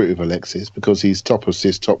suffer it with Alexis because he's top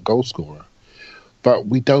assist, top goal scorer. But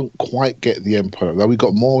we don't quite get the end product. Though we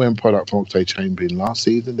got more end product from Oxlade-Chamberlain last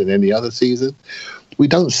season than any other season, we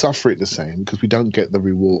don't suffer it the same because we don't get the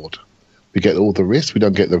reward. We get all the risk. We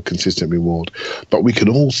don't get the consistent reward. But we can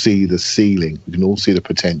all see the ceiling. We can all see the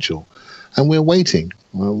potential. And we're waiting.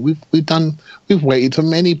 Well, we've waited for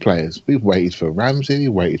many players. We've waited for Ramsey.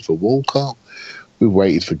 We've waited for Walcott. We've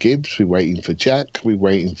waited for Gibbs. We're waiting for Jack. We're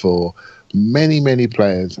waiting for many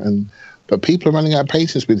players. But people are running out of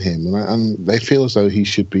patience with him, and they feel as though he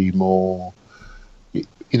should be more.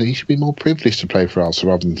 He should be more privileged to play for us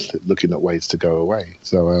rather than looking at ways to go away.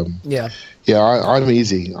 So I'm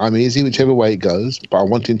easy. I'm easy whichever way it goes. But I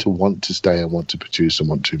want him to want to stay and want to produce and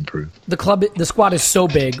want to improve. The squad is so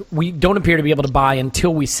big, we don't appear to be able to buy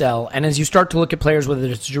until we sell. And as you start to look at players, whether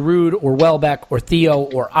it's Giroud or Welbeck or Theo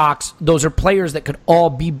or Ox, those are players that could all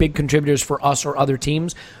be big contributors for us or other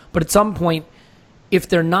teams. But at some point, if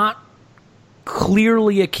they're not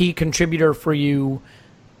clearly a key contributor for you,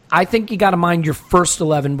 I think you got to mind your first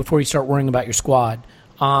 11 before you start worrying about your squad.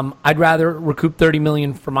 I'd rather recoup $30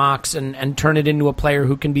 million from Ox and turn it into a player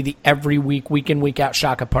who can be the every week in, week out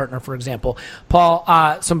Xhaka partner, for example. Paul,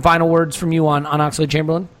 some final words from you on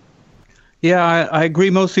Oxlade-Chamberlain? Yeah, I agree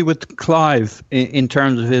mostly with Clive in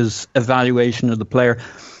terms of his evaluation of the player.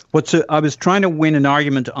 I was trying to win an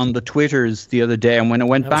argument on the Twitters the other day, and when I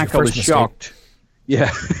went back, I was shocked.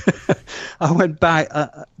 Yeah, I went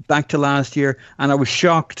back to last year, and I was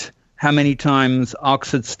shocked how many times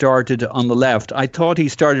Ox had started on the left. I thought he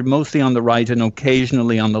started mostly on the right and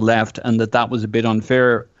occasionally on the left, and that was a bit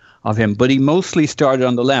unfair of him. But he mostly started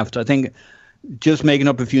on the left. I think, just making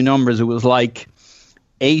up a few numbers, it was like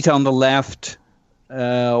 8 on the left, 1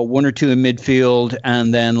 or 2 in midfield,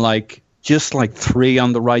 and then just 3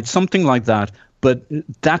 on the right, something like that. But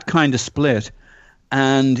that kind of split.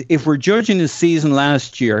 And if we're judging his season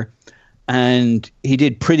last year, and he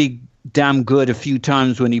did pretty damn good a few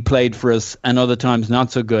times when he played for us and other times not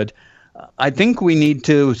so good, I think we need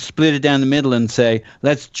to split it down the middle and say,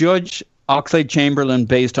 let's judge Oxlade-Chamberlain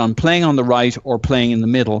based on playing on the right or playing in the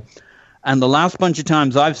middle. And the last bunch of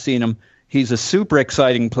times I've seen him, he's a super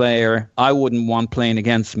exciting player I wouldn't want playing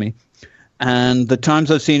against me. And the times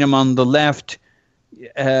I've seen him on the left,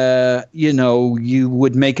 you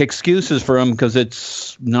would make excuses for him because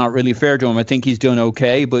it's not really fair to him. I think he's doing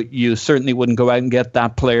okay, but you certainly wouldn't go out and get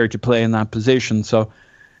that player to play in that position. So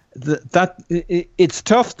it's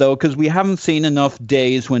tough, though, because we haven't seen enough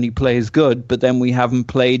days when he plays good, but then we haven't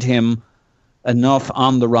played him enough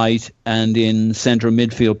on the right and in central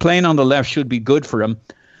midfield. Playing on the left should be good for him,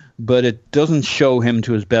 but it doesn't show him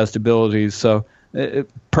to his best abilities. So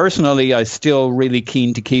personally, I'm still really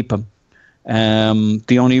keen to keep him.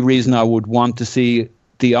 The only reason I would want to see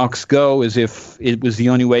the Ox go is if it was the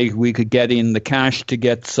only way we could get in the cash to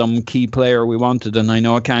get some key player we wanted. And I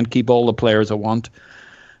know I can't keep all the players I want.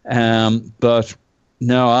 But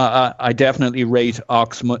no, I definitely rate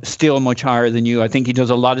Ox still much higher than you. I think he does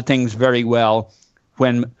a lot of things very well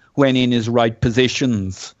when in his right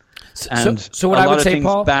positions. So what I would say,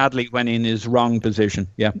 Paul, badly when in his wrong position.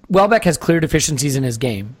 Yeah, Welbeck has clear deficiencies in his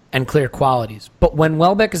game and clear qualities. But when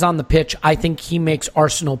Welbeck is on the pitch, I think he makes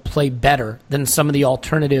Arsenal play better than some of the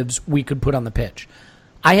alternatives we could put on the pitch.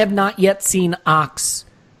 I have not yet seen Ox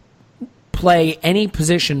play any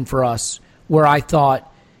position for us where I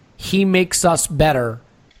thought he makes us better,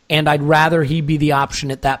 and I'd rather he be the option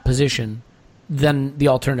at that position than the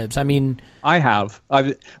alternatives. I mean, I have.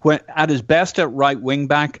 When at his best at right wing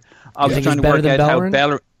back, I was trying to work out how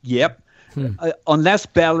Bellerin. Yep. Unless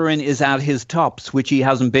Bellerin is at his tops, which he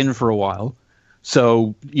hasn't been for a while.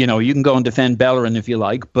 So, you can go and defend Bellerin if you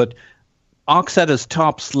like. But Ox at his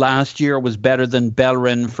tops last year was better than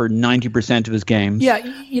Bellerin for 90% of his games. Yeah,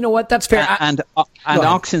 you know what? That's fair. And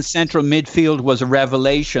Ox in central midfield was a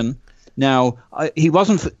revelation. Now, he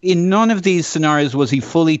wasn't in none of these scenarios was he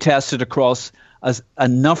fully tested across as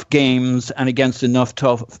enough games and against enough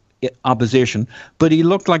tough opposition, but he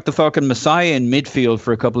looked like the fucking messiah in midfield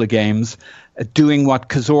for a couple of games, doing what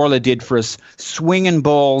Cazorla did for us, swinging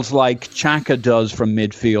balls like Xhaka does from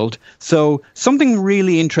midfield. So something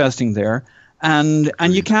really interesting there. And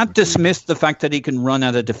you can't dismiss the fact that he can run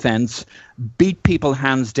out of defence, beat people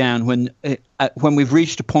hands down when we've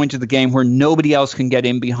reached a point of the game where nobody else can get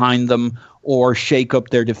in behind them or shake up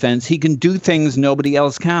their defence. He can do things nobody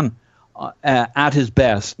else can at his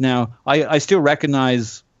best. Now, I still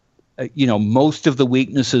recognise, most of the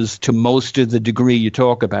weaknesses to most of the degree you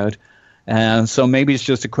talk about. So maybe it's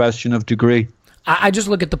just a question of degree. I just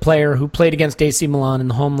look at the player who played against AC Milan in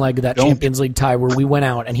the home leg of that Champions League tie where we went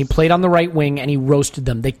out, and he played on the right wing and he roasted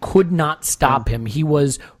them. They could not stop him. He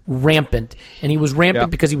was rampant, and he was rampant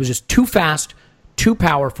because he was just too fast, too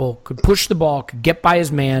powerful, could push the ball, could get by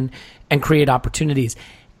his man, and create opportunities.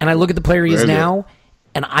 And I look at the player he is now,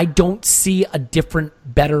 and I don't see a different,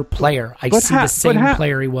 better player. I see the same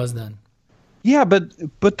player he was then. Yeah,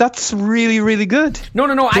 but that's really, really good. No.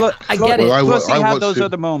 I get it. Plus, he had those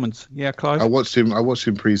other moments. Yeah, Clive. I watched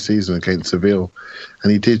him pre-season against Seville,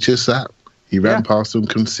 and he did just that. He ran past them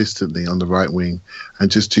consistently on the right wing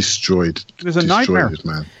and just destroyed. It was a nightmare, his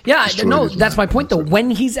man. Yeah, that's my point though. When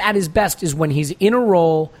he's at his best is when he's in a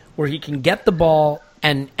role where he can get the ball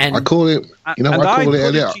and I call it. You know, I call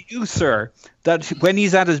it to you, sir, that when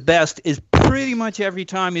he's at his best is pretty much every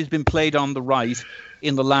time he's been played on the right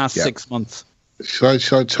in the last 6 months. Shall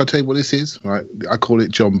I tell you what this is? Right, I call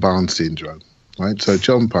it John Barnes syndrome. Right, so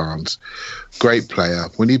John Barnes, great player.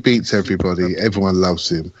 When he beats everybody, everyone loves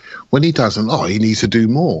him. When he doesn't, he needs to do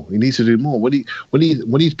more. When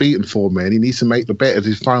he's beaten 4 men, he needs to make the bet of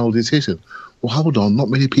his final decision. Well, hold on, not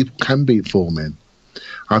many people can beat 4 men.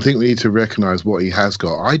 I think we need to recognise what he has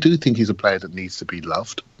got. I do think he's a player that needs to be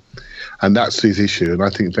loved, and that's his issue. And I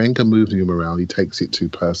think Wenger moving him around, he takes it too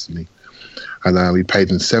personally. And we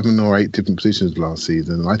played in 7 or 8 different positions last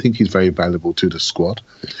season. And I think he's very valuable to the squad.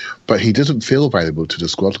 But he doesn't feel valuable to the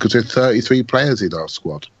squad because there are 33 players in our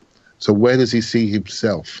squad. So where does he see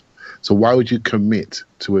himself? So why would you commit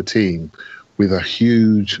to a team with a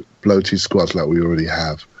huge bloated squad like we already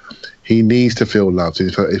have? He needs to feel loved.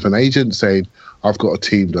 If an agent's saying, I've got a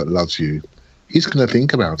team that loves you, he's going to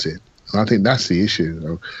think about it. And I think that's the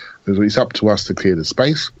issue. It's up to us to clear the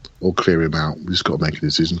space or clear him out. We've just got to make a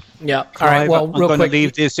decision. Yeah. All right. Well, I'm going to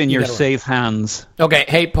leave this in your safe hands. Okay.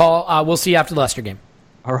 Hey, Paul, we'll see you after the Leicester game.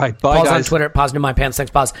 All right. Bye, Paul's guys. on Twitter, Positive My Pants.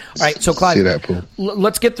 Thanks, Pause. All right. So, Clive, see that, Paul.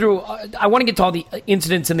 Let's get through. I want to get to all the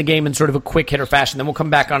incidents in the game in sort of a quick hitter fashion. Then we'll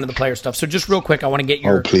come back onto the player stuff. So, just real quick, I want to get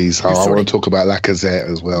your. Oh, please. I want to talk about Lacazette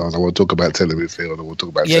as well. And I want to talk about Midfield. And I want to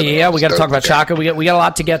talk about. Yeah. We got to talk about Xhaka. We got a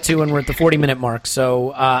lot to get to, and we're at the 40-minute mark.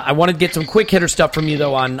 So, I want to get some quick hitter stuff from you,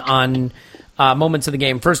 though, on moments of the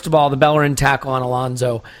game. First of all, the Bellerin tackle on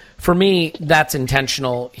Alonso. For me, that's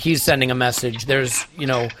intentional. He's sending a message. There's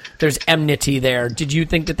enmity there. Did you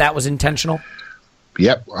think that was intentional?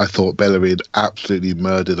 Yep, I thought Bellerin absolutely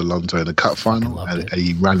murdered Alonso in the cup final, and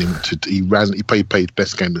he played his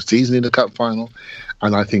best game of the season in the cup final,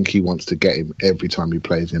 and I think he wants to get him every time he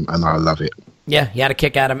plays him, and I love it. Yeah, he had a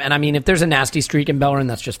kick at him, and I mean, if there's a nasty streak in Bellerin,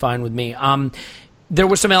 that's just fine with me. There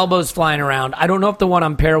were some elbows flying around. I don't know if the one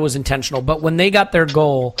on Pear was intentional, but when they got their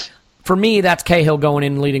goal, for me, that's Cahill going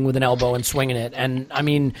in, leading with an elbow and swinging it. And, I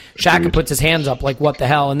mean, Xhaka puts his hands up like, what the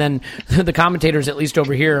hell? And then the commentators, at least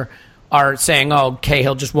over here, are saying, oh,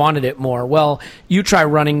 Cahill just wanted it more. Well, you try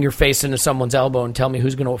running your face into someone's elbow and tell me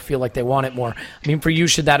who's going to feel like they want it more. I mean, for you,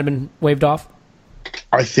 should that have been waved off?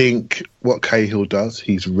 I think what Cahill does,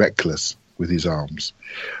 he's reckless with his arms.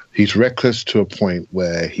 He's reckless to a point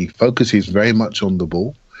where he focuses very much on the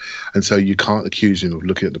ball, and so you can't accuse him of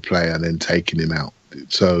looking at the player and then taking him out.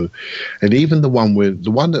 So, and even the one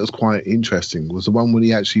that was quite interesting was the one when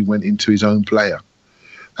he actually went into his own player.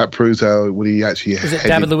 That proves when he actually headed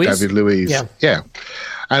David Luiz. Yeah.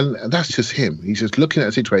 And that's just him. He's just looking at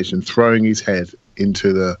a situation, throwing his head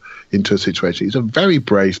into a situation. He's a very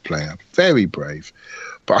brave player, very brave.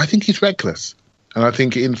 But I think he's reckless. And I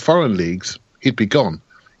think in foreign leagues, he'd be gone.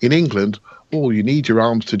 In England, you need your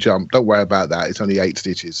arms to jump. Don't worry about that. It's only 8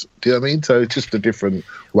 stitches. Do you know what I mean? So it's just a different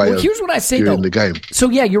way of here's what I say, viewing the game. So,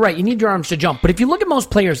 yeah, you're right. You need your arms to jump. But if you look at most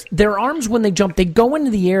players, their arms, when they jump, they go into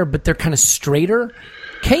the air, but they're kind of straighter.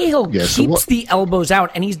 Cahill keeps the elbows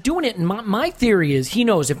out, and he's doing it. And my theory is he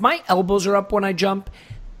knows if my elbows are up when I jump,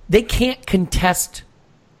 they can't contest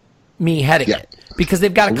me heading it. Because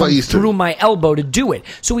they've got to come through my elbow to do it.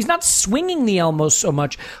 So he's not swinging the elbow so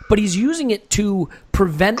much, but he's using it to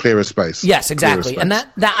prevent... Clearer space. Yes, exactly. And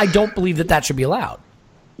that I don't believe that should be allowed.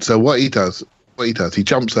 So what he does, he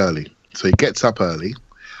jumps early. So he gets up early,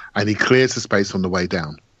 and he clears the space on the way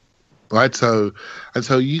down. Right? So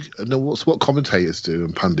you know what commentators do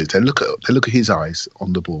and pundits, they look at his eyes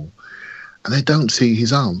on the ball, and they don't see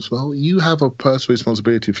his arms. Well, you have a personal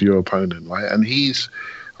responsibility for your opponent, right? And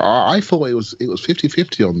I thought it was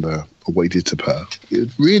 50-50 on what he did to Per.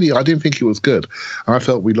 I didn't think he was good. And I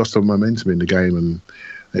felt we lost our momentum in the game, and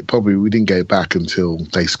we didn't get it back until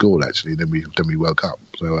they scored, actually. Then we woke up.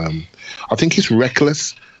 So I think he's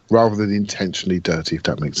reckless rather than intentionally dirty, if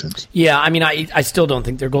that makes sense. Yeah, I mean, I still don't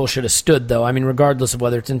think their goal should have stood, though. I mean, regardless of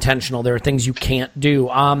whether it's intentional, there are things you can't do.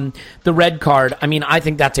 The red card, I mean, I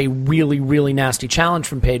think that's a really, really nasty challenge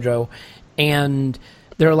from Pedro. And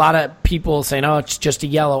there are a lot of people saying, oh, it's just a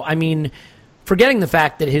yellow. I mean, forgetting the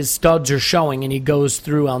fact that his studs are showing and he goes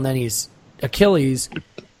through and then he's Achilles,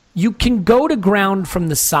 you can go to ground from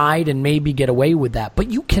the side and maybe get away with that,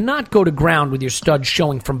 but you cannot go to ground with your studs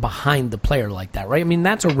showing from behind the player like that, right? I mean,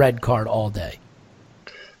 that's a red card all day.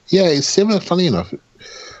 Yeah, it's similar. Funny enough,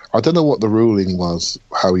 I don't know what the ruling was,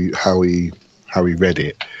 how he how he read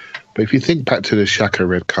it. But if you think back to the Xhaka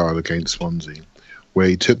red card against Swansea, where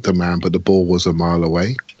he took the man, but the ball was a mile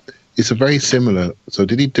away, it's a very similar. So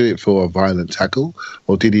did he do it for a violent tackle,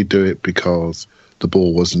 or did he do it because the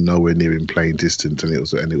ball was nowhere near in playing distance and it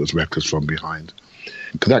was reckless from behind?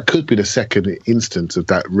 Because that could be the second instance of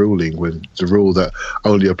that ruling, when the rule that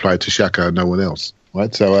only applied to Xhaka and no one else,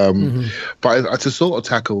 right? So, but it's a sort of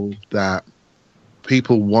tackle that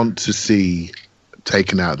people want to see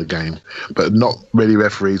taken out of the game, but not many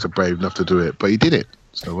referees are brave enough to do it. But he did it,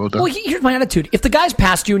 so well done. Well, here's my attitude: if the guy's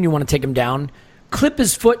past you and you want to take him down, clip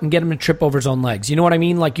his foot and get him to trip over his own legs. You know what I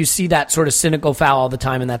mean? Like, you see that sort of cynical foul all the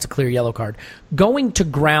time, and that's a clear yellow card. Going to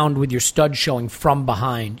ground with your stud showing from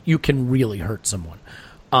behind, you can really hurt someone.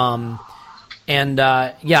 For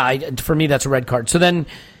me, that's a red card. So then,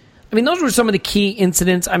 I mean, those were some of the key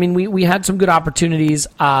incidents. I mean, we had some good opportunities.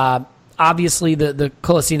 Obviously, the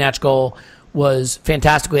Kolasinac goal was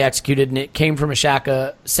fantastically executed, and it came from a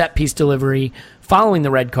Xhaka set-piece delivery following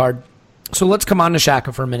the red card. So let's come on to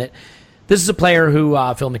Xhaka for a minute. This is a player who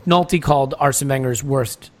Phil McNulty called Arsene Wenger's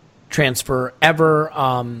worst transfer ever.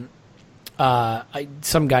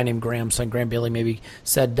 Some guy named Graham Bailey maybe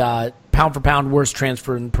said pound for pound worst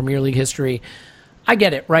transfer in Premier League history. I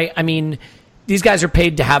get it, right? I mean, these guys are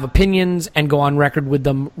paid to have opinions and go on record with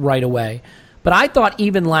them right away. But I thought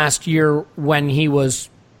even last year, when he was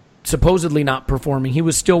supposedly not performing, he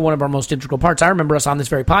was still one of our most integral parts. I remember us on this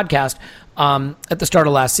very podcast at the start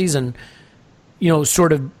of last season,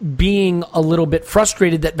 sort of being a little bit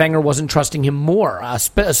frustrated that Wenger wasn't trusting him more,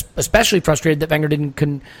 especially frustrated that Wenger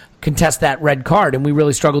didn't contest that red card, and we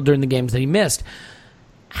really struggled during the games that he missed.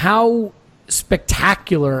 How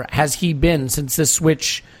spectacular has he been since this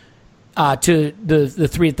switch to the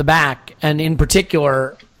three at the back, and in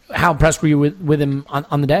particular, how impressed were you with him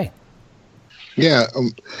on the day? Yeah,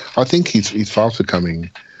 I think he's fast becoming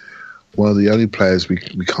one of the only players we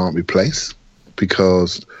can't replace,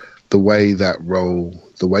 because the way he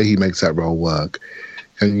makes that role work,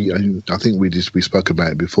 and I think we spoke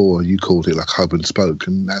about it before. You called it like hub and spoke,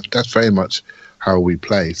 and that's very much how we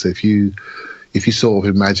play. So if you sort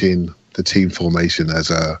of imagine the team formation as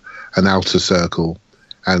an outer circle,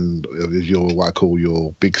 and what I call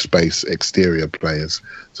your big space exterior players,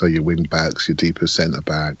 so your wing backs, your deeper centre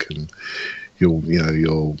back, and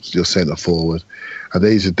your centre forward, and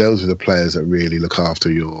those are the players that really look after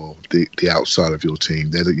the outside of your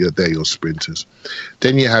team. They're your sprinters.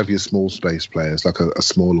 Then you have your small space players, like a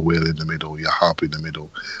smaller wheel in the middle, your hub in the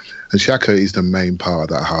middle. And Xhaka is the main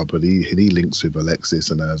part of that hub, and he links with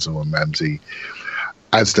Alexis and Ozil and Ramsey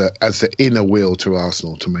as the inner wheel to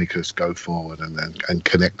Arsenal to make us go forward and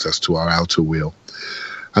connect us to our outer wheel.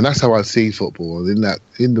 And that's how I see football. Within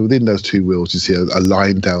those two wheels, you see a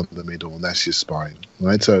line down the middle, and that's your spine,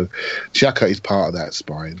 right? So Xhaka is part of that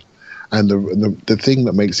spine. And the thing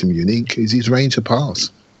that makes him unique is his range of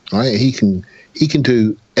pass, right? He can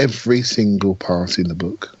do every single pass in the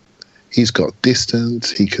book. He's got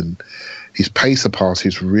distance. His pace of pass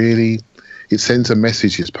is really, it sends a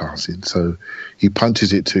message he's passing. So he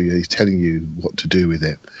punches it to you. He's telling you what to do with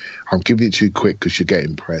it. I'm giving it to you quick because you're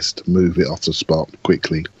getting pressed. Move it off the spot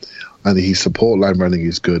quickly. And his support line running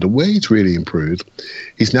is good. And where he's really improved,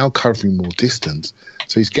 he's now covering more distance.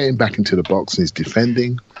 So he's getting back into the box and he's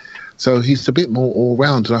defending. So he's a bit more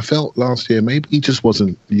all-round. And I felt last year maybe he just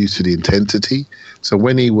wasn't used to the intensity. So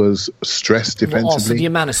when he was stressed defensively... Well, also, the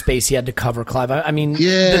amount of space he had to cover, Clive. I mean,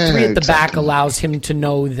 the three at the back allows him to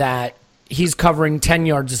know that he's covering 10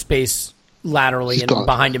 yards of space laterally and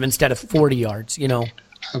behind him instead of 40 yards,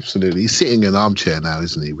 Absolutely. He's sitting in an armchair now,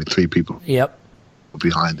 isn't he, with three people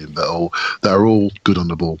behind him that are all good on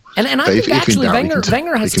the ball. And I think actually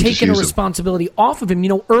Wenger has taken a responsibility off of him.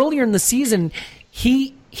 Earlier in the season,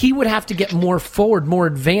 he would have to get more forward, more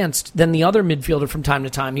advanced than the other midfielder from time to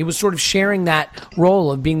time. He was sort of sharing that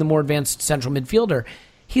role of being the more advanced central midfielder.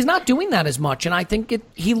 He's not doing that as much, and I think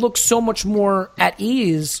he looks so much more at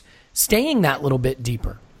ease staying that little bit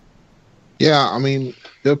deeper. Yeah, I mean,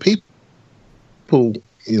 there are people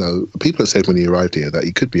that said when he arrived here that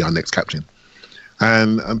he could be our next captain.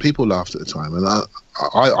 And people laughed at the time. And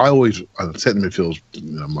I always, centre midfield,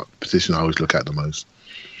 my position I always look at the most.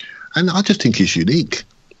 And I just think he's unique.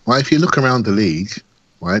 Right? If you look around the league,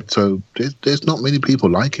 right, so there's not many people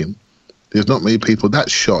like him. There's not many people. That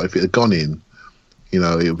shot, if it had gone in,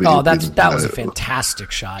 that was a fantastic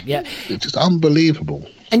shot. Yeah, it's just unbelievable.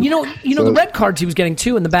 And the red cards he was getting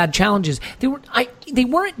too, and the bad challenges, they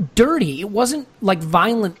weren't dirty. It wasn't like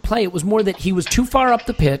violent play. It was more that he was too far up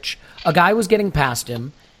the pitch. A guy was getting past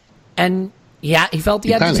him, and Yeah, he felt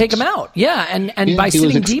he had panicked. to take him out. Yeah, and by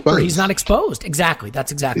sitting deeper, he's not exposed. Exactly.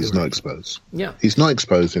 That's exactly He's right. not exposed. Yeah. He's not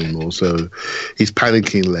exposed anymore, so he's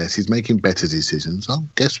panicking less. He's making better decisions. Oh,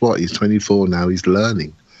 guess what? He's 24 now. He's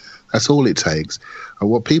learning. That's all it takes. And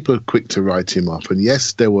what people are quick to write him off. And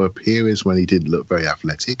yes, there were periods when he didn't look very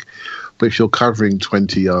athletic, but if you're covering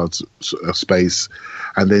 20 yards of space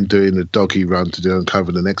and then doing a doggy run to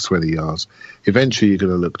uncover the next 20 yards, eventually you're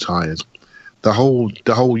going to look tired. The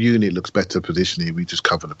whole unit looks better positioning. We just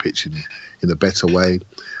cover the pitch in a better way.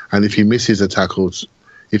 And if he misses a tackle,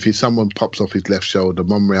 if someone pops off his left shoulder,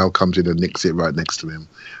 Monreal comes in and nicks it right next to him,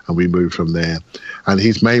 and we move from there. And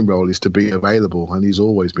his main role is to be available, and he's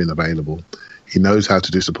always been available. He knows how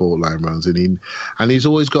to do support line runs, and he's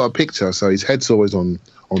always got a picture, so his head's always on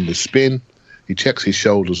the spin. He checks his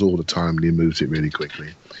shoulders all the time, and he moves it really quickly.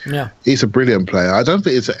 Yeah, he's a brilliant player. I don't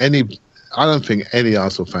think any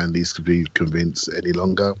Arsenal fan needs to be convinced any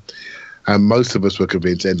longer. And most of us were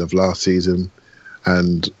convinced end of last season,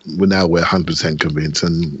 and we're 100% convinced.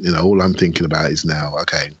 And all I'm thinking about is now,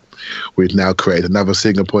 okay, we've now created another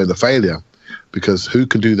single point of failure, because who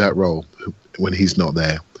can do that role when he's not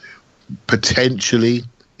there? Potentially,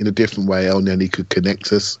 in a different way, El Neni could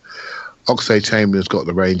connect us. Oxlade-Chamberlain's got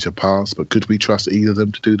the range of pass, but could we trust either of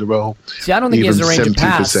them to do the role? See, I don't think he has the range of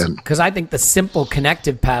pass, because I think the simple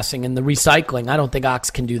connective passing and the recycling, I don't think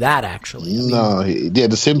Ox can do that, actually.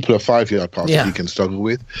 The simpler 5-yard pass he can struggle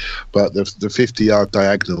with, but the 50-yard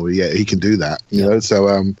diagonal, he can do that. You know, so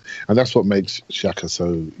and that's what makes Xhaka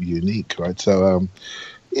so unique, right? So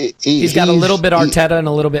he's got a little bit Arteta and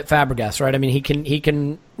a little bit Fabregas, right? I mean, he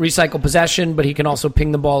can recycle possession, but he can also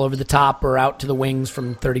ping the ball over the top or out to the wings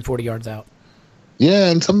from 30, 40 yards out. Yeah,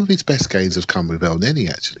 and some of his best games have come with El Neni,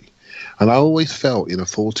 actually. And I always felt in a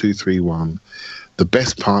 4-2-3-1, the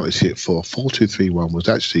best partnership for 4-2-3-1 was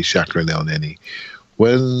actually Xhaka and El Neni.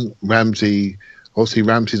 When Ramsey's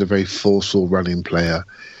a very forceful running player,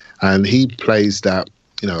 and he plays that,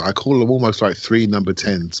 I call them almost like 3 number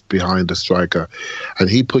 10s behind a striker, and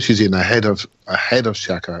he pushes in ahead of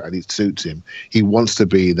Xhaka, and it suits him. He wants to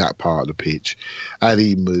be in that part of the pitch, and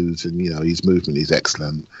he moves, and his movement is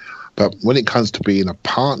excellent. But when it comes to being a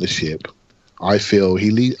partnership, I still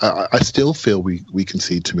feel we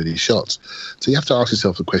concede too many shots. So you have to ask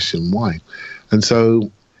yourself the question, why? And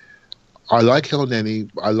so I like El Neni,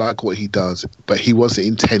 I like what he does, but he wasn't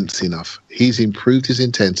intense enough. He's improved his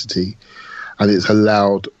intensity, and it's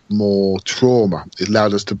allowed more trauma. It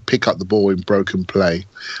allowed us to pick up the ball in broken play,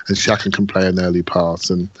 and Xhaka can play an early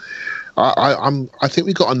pass. And I think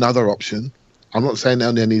we got another option. I'm not saying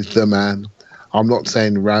El Neni's the man. I'm not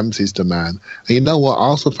saying Ramsey's the man. And you know what?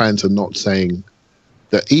 Arsenal fans are not saying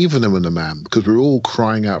that either of them are the man, because we're all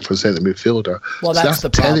crying out for a centre midfielder. Well, so that's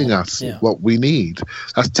telling us what we need.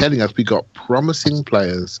 That's telling us we got promising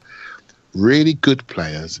players, really good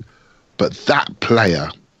players, but that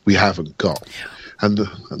player we haven't got. And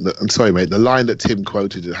I'm sorry, mate, the line that Tim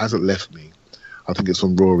quoted, it hasn't left me. I think it's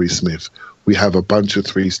from Rory Smith. We have a bunch of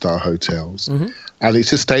 3-star hotels. Mm-hmm. And it's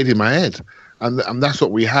just stayed in my head. And that's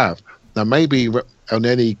what we have. Now, maybe El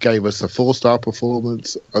Neni gave us a 4-star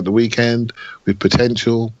performance at the weekend with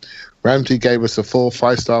potential. Ramsey gave us a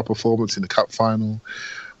 4-5-star performance in the cup final.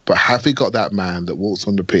 But have we got that man that walks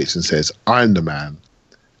on the pitch and says, I'm the man,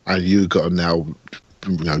 and you got to now...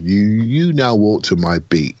 you now walk to my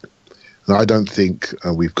beat. And I don't think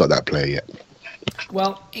we've got that player yet.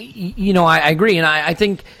 Well, I agree. And I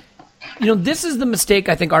think, this is the mistake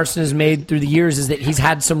I think Arsenal has made through the years, is that he's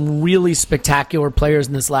had some really spectacular players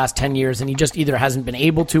in this last 10 years, and he just either hasn't been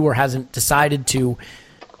able to or hasn't decided to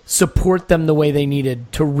support them the way they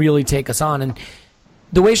needed to really take us on. And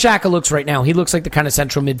the way Xhaka looks right now, he looks like the kind of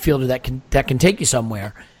central midfielder that can take you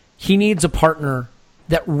somewhere. He needs a partner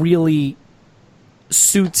that really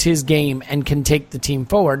suits his game and can take the team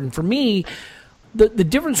forward. And for me, the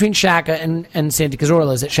difference between Xhaka and Santi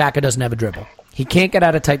Cazorla is that Xhaka doesn't have a dribble. He can't get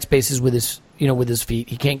out of tight spaces with his feet.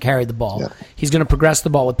 He can't carry the ball. Yeah. He's going to progress the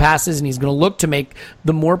ball with passes, and he's going to look to make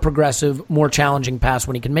the more progressive, more challenging pass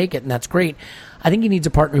when he can make it, and that's great. I think he needs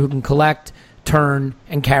a partner who can collect, turn,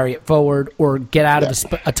 and carry it forward, or get out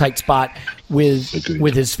of a tight spot with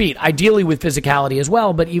his feet. Ideally with physicality as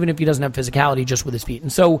well, but even if he doesn't have physicality, just with his feet.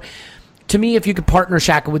 And so, to me, if you could partner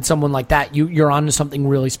Xhaka with someone like that, you're on to something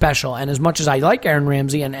really special. And as much as I like Aaron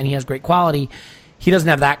Ramsey and he has great quality, he doesn't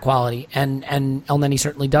have that quality. And El Neni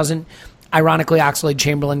certainly doesn't. Ironically,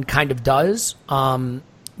 Oxlade-Chamberlain kind of does.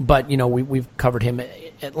 But, we've covered him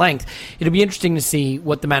at length. It'll be interesting to see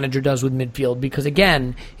what the manager does with midfield, because,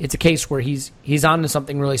 again, it's a case where he's on to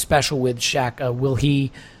something really special with Xhaka. Will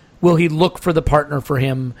he look for the partner for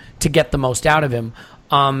him to get the most out of him?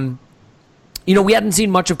 We hadn't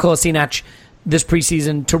seen much of Kolasinac this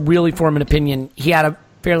preseason to really form an opinion. He had a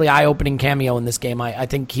fairly eye-opening cameo in this game. I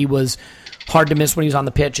think he was hard to miss when he was on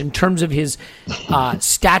the pitch. In terms of his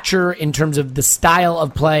stature, in terms of the style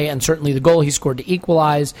of play, and certainly the goal he scored to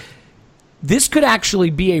equalize, this could actually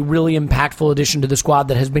be a really impactful addition to the squad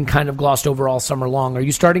that has been kind of glossed over all summer long. Are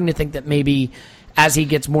you starting to think that maybe as he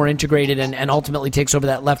gets more integrated and ultimately takes over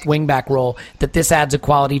that left wing-back role, that this adds a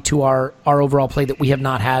quality to our overall play that we have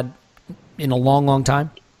not had in a long, long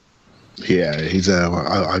time? Yeah, he's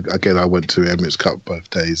again, I went to Emirates Cup both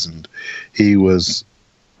days, and he was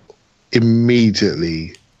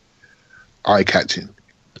immediately eye-catching.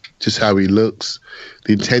 Just how he looks,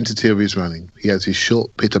 the intensity of his running. He has his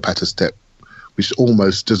short pitter-patter step, which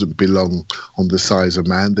almost doesn't belong on the size of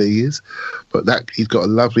man that he is. But he's got a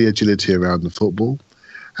lovely agility around the football,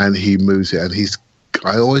 and he moves it. And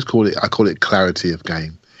I call it clarity of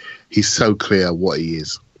game. He's so clear what he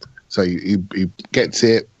is. So he gets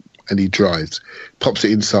it and he drives, pops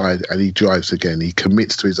it inside and he drives again. He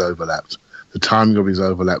commits to his overlaps. The timing of his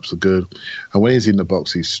overlaps are good. And when he's in the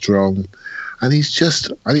box, he's strong. And I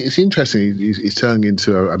think it's interesting. He's turning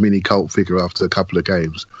into a mini cult figure after a couple of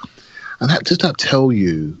games. And that does not tell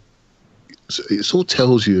you, it sort of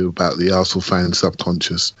tells you about the Arsenal fan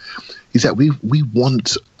subconscious, is that we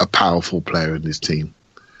want a powerful player in this team.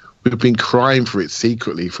 We've been crying for it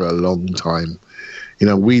secretly for a long time.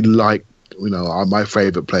 My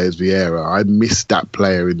favourite player is Vieira. I miss that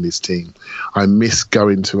player in this team. I miss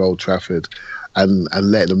going to Old Trafford and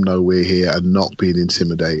letting them know we're here and not being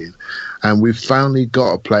intimidated. And we've finally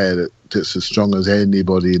got a player that's as strong as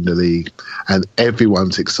anybody in the league, and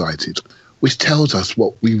everyone's excited, which tells us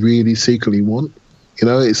what we really secretly want.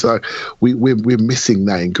 It's like we're missing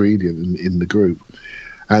that ingredient in the group.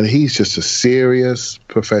 And he's just a serious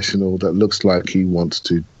professional that looks like he wants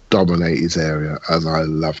to dominate his area, and I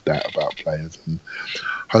love that about players. And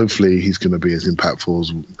hopefully he's going to be as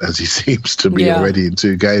impactful as he seems to be already in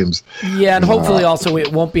 2 games. Yeah, and hopefully also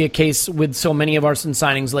it won't be a case with so many of Arsenal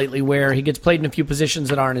signings lately where he gets played in a few positions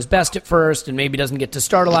that aren't his best at first and maybe doesn't get to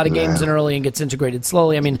start a lot of games in early and gets integrated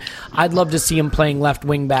slowly. I mean, I'd love to see him playing left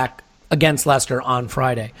wing back against Leicester on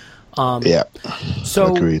Friday.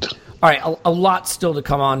 So agreed. All right, a lot still to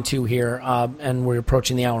come on to here, and we're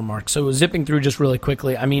approaching the hour mark. So zipping through just really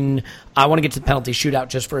quickly, I mean, I want to get to the penalty shootout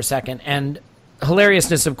just for a second. And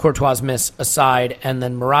hilariousness of Courtois' miss aside, and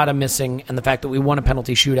then Morata missing, and the fact that we won a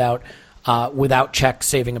penalty shootout without Czech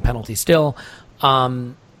saving a penalty still.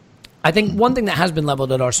 I think one thing that has been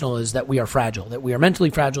leveled at Arsenal is that we are fragile, that we are mentally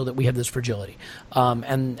fragile, that we have this fragility.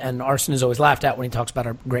 And Arsene is always laughed at when he talks about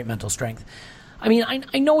our great mental strength. I mean,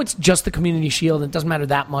 I know it's just the Community Shield, and it doesn't matter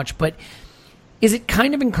that much, but is it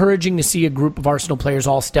kind of encouraging to see a group of Arsenal players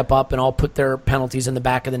all step up and all put their penalties in the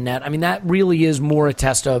back of the net? I mean, that really is more a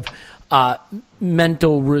test of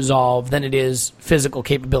mental resolve than it is physical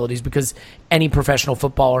capabilities, because any professional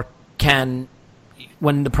footballer can,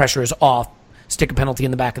 when the pressure is off, stick a penalty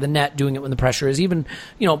in the back of the net. Doing it when the pressure is even,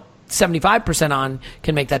 75% on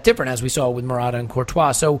can make that different, as we saw with Morata and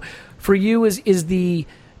Courtois. So for you, is the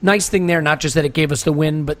nice thing there not just that it gave us the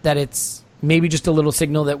win, but that it's maybe just a little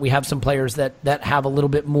signal that we have some players that have a little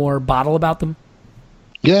bit more bottle about them?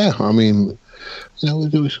 Yeah, I mean, I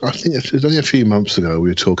think it was only a few months ago we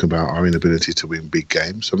were talking about our inability to win big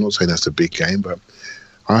games. I'm not saying that's a big game, but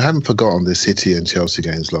I haven't forgotten the City and Chelsea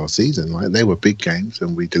games last season. Right? They were big games,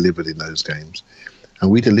 and we delivered in those games. And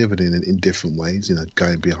we delivered in different ways,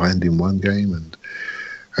 going behind in one game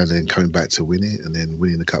and then coming back to win it, and then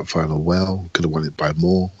winning the cup final well. Could have won it by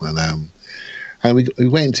more. And we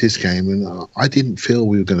went into this game, and I didn't feel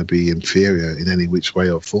we were going to be inferior in any which way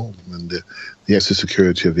or form. And the extra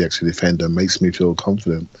security of the extra defender makes me feel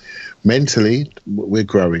confident. Mentally, we're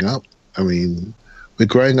growing up. I mean, we're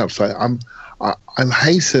growing up. So I'm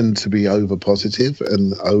hastened to be over positive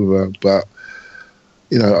and over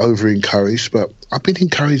encouraged. But I've been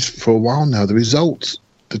encouraged for a while now.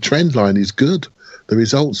 The trend line is good. The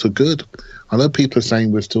results are good. I know people are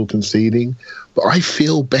saying we're still conceding, but I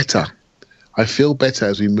feel better. I feel better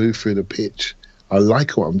as we move through the pitch. I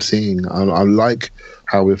like what I'm seeing. I like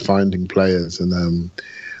how we're finding players. And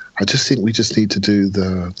I just think we just need to do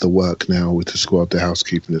the work now with the squad, the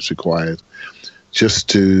housekeeping that's required, just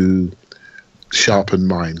to sharpen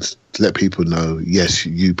minds, to let people know, yes,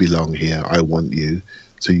 you belong here. I want you.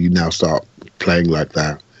 So you now start playing like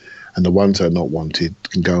that. And the ones that are not wanted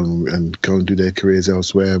can go and do their careers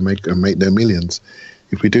elsewhere and make their millions.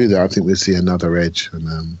 If we do that, I think we'll see another edge, and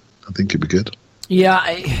I think it'd be good. Yeah,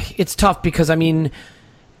 it's tough because, I mean,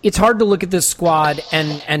 it's hard to look at this squad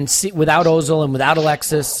and see, without Ozil and without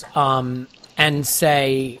Alexis, and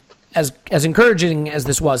say, as encouraging as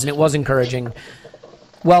this was, and it was encouraging,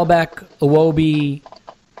 Welbeck, Iwobi,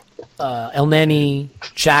 El Neni,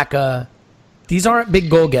 Xhaka, these aren't big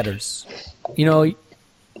goal getters. You know,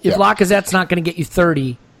 if Lacazette's not going to get you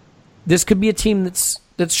 30, this could be a team that's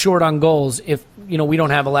short on goals if, you know, we don't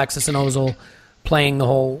have Alexis and Ozil playing the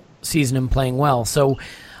whole season and playing well. So,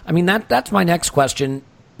 I mean, that's my next question.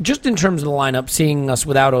 Just in terms of the lineup, seeing us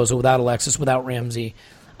without Ozil, without Alexis, without Ramsey,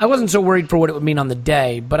 I wasn't so worried for what it would mean on the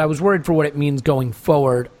day, but I was worried for what it means going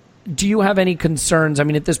forward. Do you have any concerns? I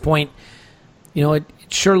mean, at this point, you know, it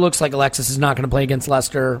sure looks like Alexis is not going to play against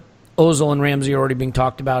Leicester. Ozil and Ramsey are already being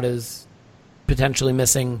talked about as potentially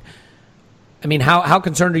missing. I mean, how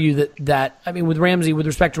concerned are you that I mean, with Ramsey, with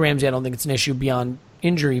respect to Ramsey, I don't think it's an issue beyond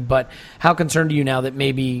injury, but how concerned are you now that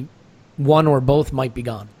maybe one or both might be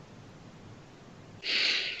gone?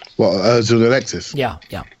 Well, Ozil and Alexis? Yeah.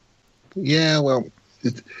 Yeah, well,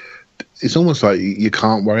 it's almost like you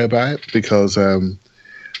can't worry about it because the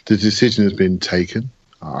decision has been taken.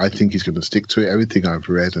 I think he's going to stick to it. Everything I've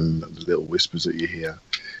read and the little whispers that you hear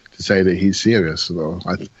to say that he's serious. Well,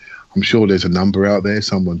 I'm sure there's a number out there.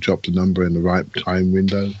 Someone dropped a number in the right time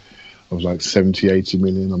window of like 70, 80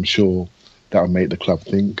 million. I'm sure that'll make the club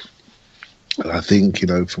think. And I think, you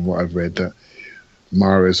know, from what I've read, that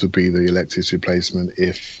Mahrez would be the Alexis replacement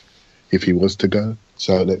if he was to go.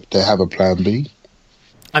 So they have a plan B.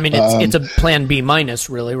 I mean, it's a plan B minus,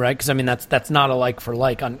 really, right? Because, I mean, that's not a like for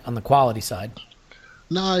like on the quality side.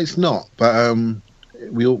 No, it's not. But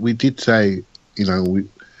we did say, you know,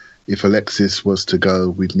 if Alexis was to go,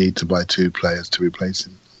 we'd need to buy 2 players to replace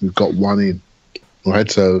him. We've got 1 in, right?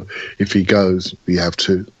 So if he goes, we have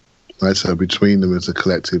 2, right? So between them as a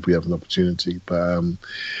collective, we have an opportunity. But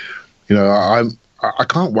you know, I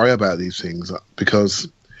can't worry about these things because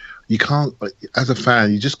you can't, as a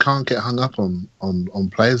fan, you just can't get hung up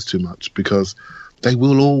on players too much because they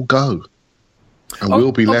will all go. And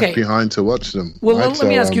we'll be left behind to watch them. Well, right? let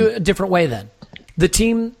me ask you a different way then. The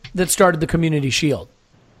team that started the Community Shield,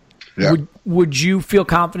 would you feel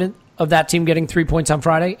confident of that team getting 3 points on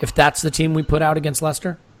Friday if that's the team we put out against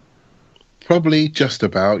Leicester? Probably just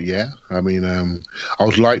about, yeah. I mean, I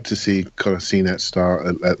would like to see Kolasinac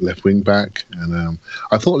start at left wing back, and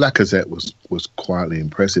I thought Lacazette was quietly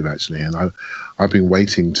impressive actually, and I've been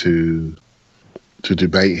waiting to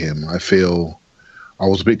debate him. I feel I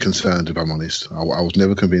was a bit concerned, if I'm honest. I was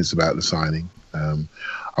never convinced about the signing.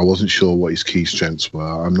 I wasn't sure what his key strengths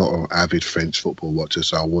were. I'm not an avid French football watcher,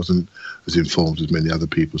 so I wasn't as informed as many other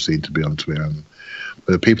people seem to be on Twitter.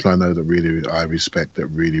 But the people I know that I respect that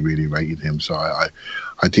really rated him. So I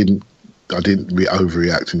didn't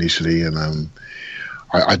overreact initially, and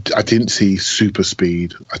I didn't see super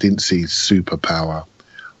speed. I didn't see super power.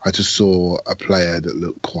 I just saw a player that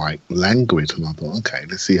looked quite languid, and I thought, okay,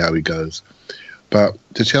 let's see how he goes. But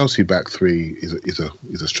the Chelsea back three is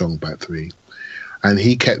a strong back three, and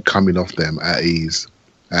he kept coming off them at ease.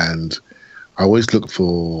 And I always look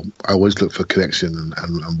for connection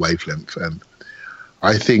and wavelength. And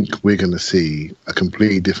I think we're going to see a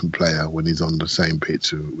completely different player when he's on the same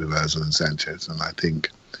pitch with Ozil and Sanchez. And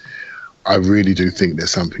I really do think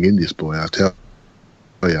there's something in this boy. I tell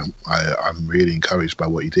you, I'm really encouraged by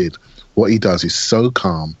what he did. What he does is so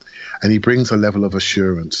calm, and he brings a level of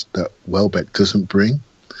assurance that Welbeck doesn't bring.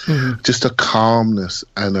 Mm-hmm. Just a calmness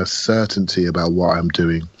and a certainty about what I'm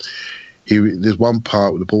doing. There's one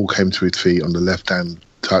part where the ball came to his feet on the left-hand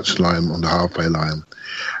touch line on the halfway line,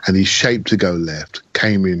 and he shaped to go left,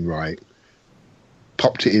 came in right,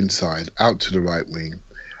 popped it inside, out to the right wing,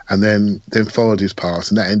 and then followed his pass,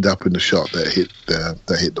 and that ended up in the shot that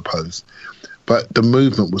hit the post. But the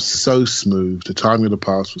movement was so smooth. The timing of the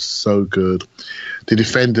pass was so good. The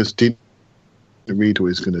defenders didn't read what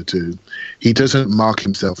he's going to do. He doesn't mark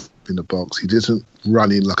himself in the box. He doesn't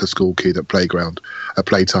run in like a school kid at playtime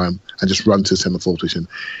and just run to centre forward position.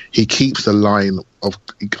 He keeps the line of,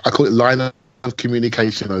 I call it line of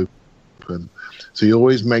communication open. So he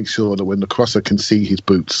always makes sure that when the crosser can see his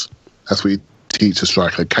boots, that's what he teach a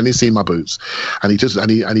striker. Can he see my boots? And he just got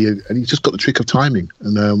the trick of timing.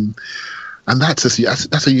 And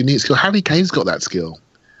that's a unique skill. Harry Kane's got that skill,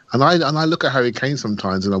 and I look at Harry Kane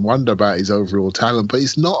sometimes and I wonder about his overall talent. But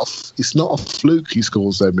it's not a fluke. He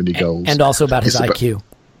scores so many goals, and also about his IQ.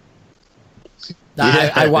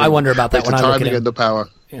 I wonder about that when I look at him. And the power.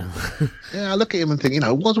 Yeah, I look at him and think,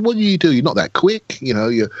 what do you do? You're not that quick.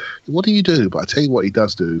 What do you do? But I tell you what he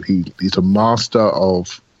does do. He's a master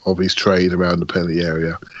of his trade around the penalty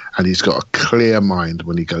area, and he's got a clear mind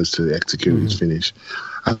when he goes to execute his finish.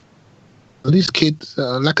 And this kid,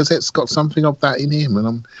 Lacazette's got something of that in him,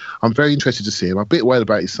 and I'm very interested to see him. I'm a bit worried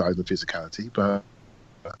about his size and physicality, but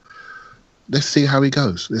let's see how he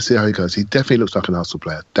goes. He definitely looks like an Arsenal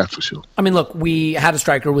player, that's for sure. I mean, look, we had a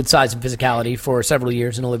striker with size and physicality for several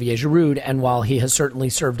years in Olivier Giroud, and while he has certainly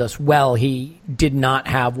served us well, he did not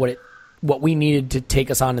have what we needed to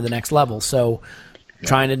take us on to the next level. So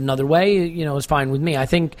trying it another way, is fine with me. I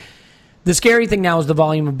think the scary thing now is the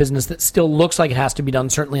volume of business that still looks like it has to be done,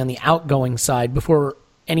 certainly on the outgoing side, before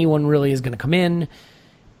anyone really is going to come in.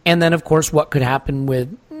 And then, of course, what could happen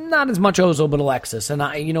with not as much Ozil, but Alexis. And,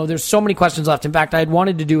 there's so many questions left. In fact, I had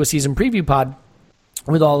wanted to do a season preview pod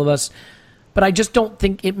with all of us, but I just don't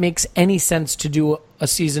think it makes any sense to do a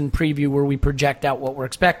season preview where we project out what we're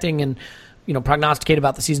expecting and, prognosticate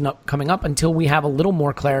about the season coming up until we have a little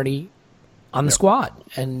more clarity on the squad.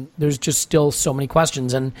 And there's just still so many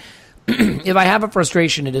questions. And if I have a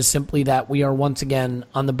frustration, it is simply that we are once again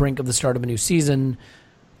on the brink of the start of a new season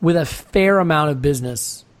with a fair amount of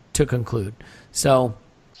business to conclude. So,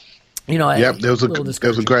 there was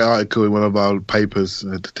a great article in one of our papers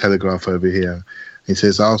at the Telegraph over here. It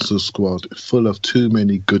says Arsenal squad full of too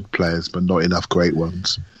many good players, but not enough great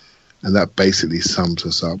ones. And that basically sums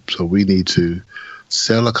us up. So we need to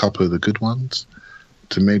sell a couple of the good ones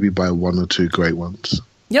to maybe buy one or two great ones.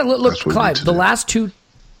 Yeah, look, Clive, the last two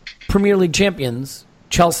Premier League champions,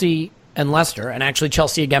 Chelsea and Leicester, and actually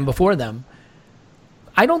Chelsea again before them,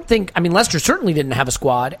 Leicester certainly didn't have a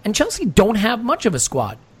squad, and Chelsea don't have much of a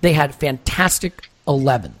squad. They had fantastic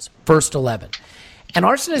 11s, first 11. And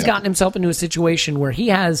Arsene has gotten himself into a situation where he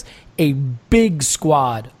has a big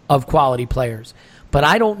squad of quality players, but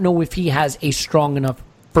I don't know if he has a strong enough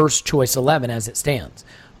first choice 11 as it stands.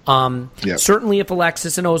 Certainly if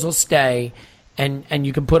Alexis and Ozil stay, and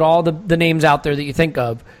you can put all the names out there that you think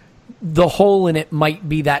of, the hole in it might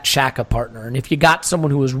be that Xhaka partner. And if you got someone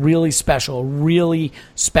who was really special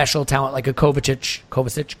talent, like a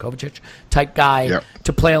Kovacic type guy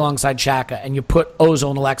to play alongside Xhaka, and you put Ozil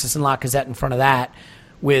and Alexis and Lacazette in front of that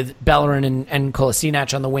with Bellerin and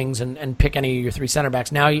Kolasinac on the wings and pick any of your three center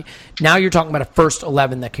backs. Now you're talking about a first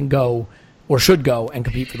 11 that can go or should go and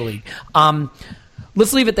compete for the league.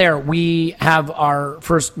 Let's leave it there. We have our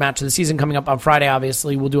first match of the season coming up on Friday,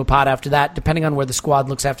 obviously. We'll do a pod after that. Depending on where the squad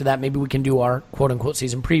looks after that, maybe we can do our quote-unquote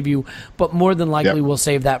season preview. But more than likely, we'll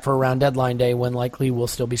save that for around deadline day when likely we'll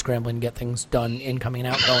still be scrambling to get things done, incoming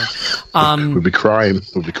and outgoing. We'll be crying.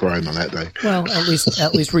 We'll be crying on that day. Well, at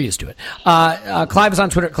least we're used to it. Clive is on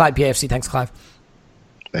Twitter at ClivePAFC. Thanks, Clive.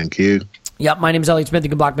 Thank you. Yep, my name is Elliot Smith. You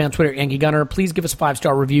can block me on Twitter at Yankee Gunner. Please give us a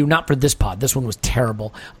 5-star review, not for this pod. This one was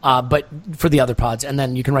terrible, but for the other pods. And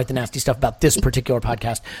then you can write the nasty stuff about this particular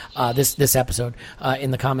podcast, this episode, in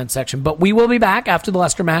the comments section. But we will be back after the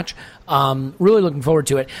Leicester match. Really looking forward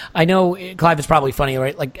to it. I know, Clive, it's probably funny,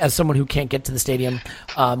 right? Like, as someone who can't get to the stadium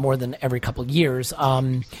more than every couple of years,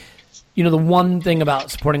 the one thing about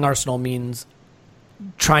supporting Arsenal means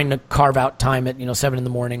trying to carve out time at 7 in the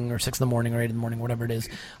morning or 6 in the morning or 8 in the morning, whatever it is,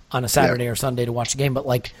 on a Saturday or Sunday to watch the game. But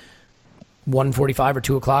like 1:45 or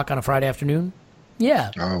 2 o'clock on a Friday afternoon,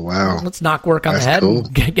 oh wow, let's knock work on the head, cool.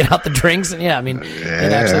 And get out the drinks, and it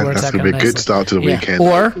actually works. That's gonna be a good start to the weekend.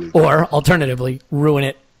 Or alternatively, ruin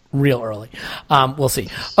it real early. We'll see.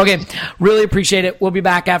 Okay, really appreciate it. We'll be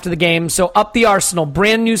back after the game. So up the Arsenal,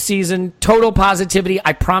 brand new season, total positivity.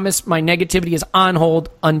 I promise my negativity is on hold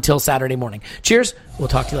until Saturday morning. Cheers. We'll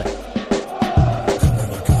talk to you later.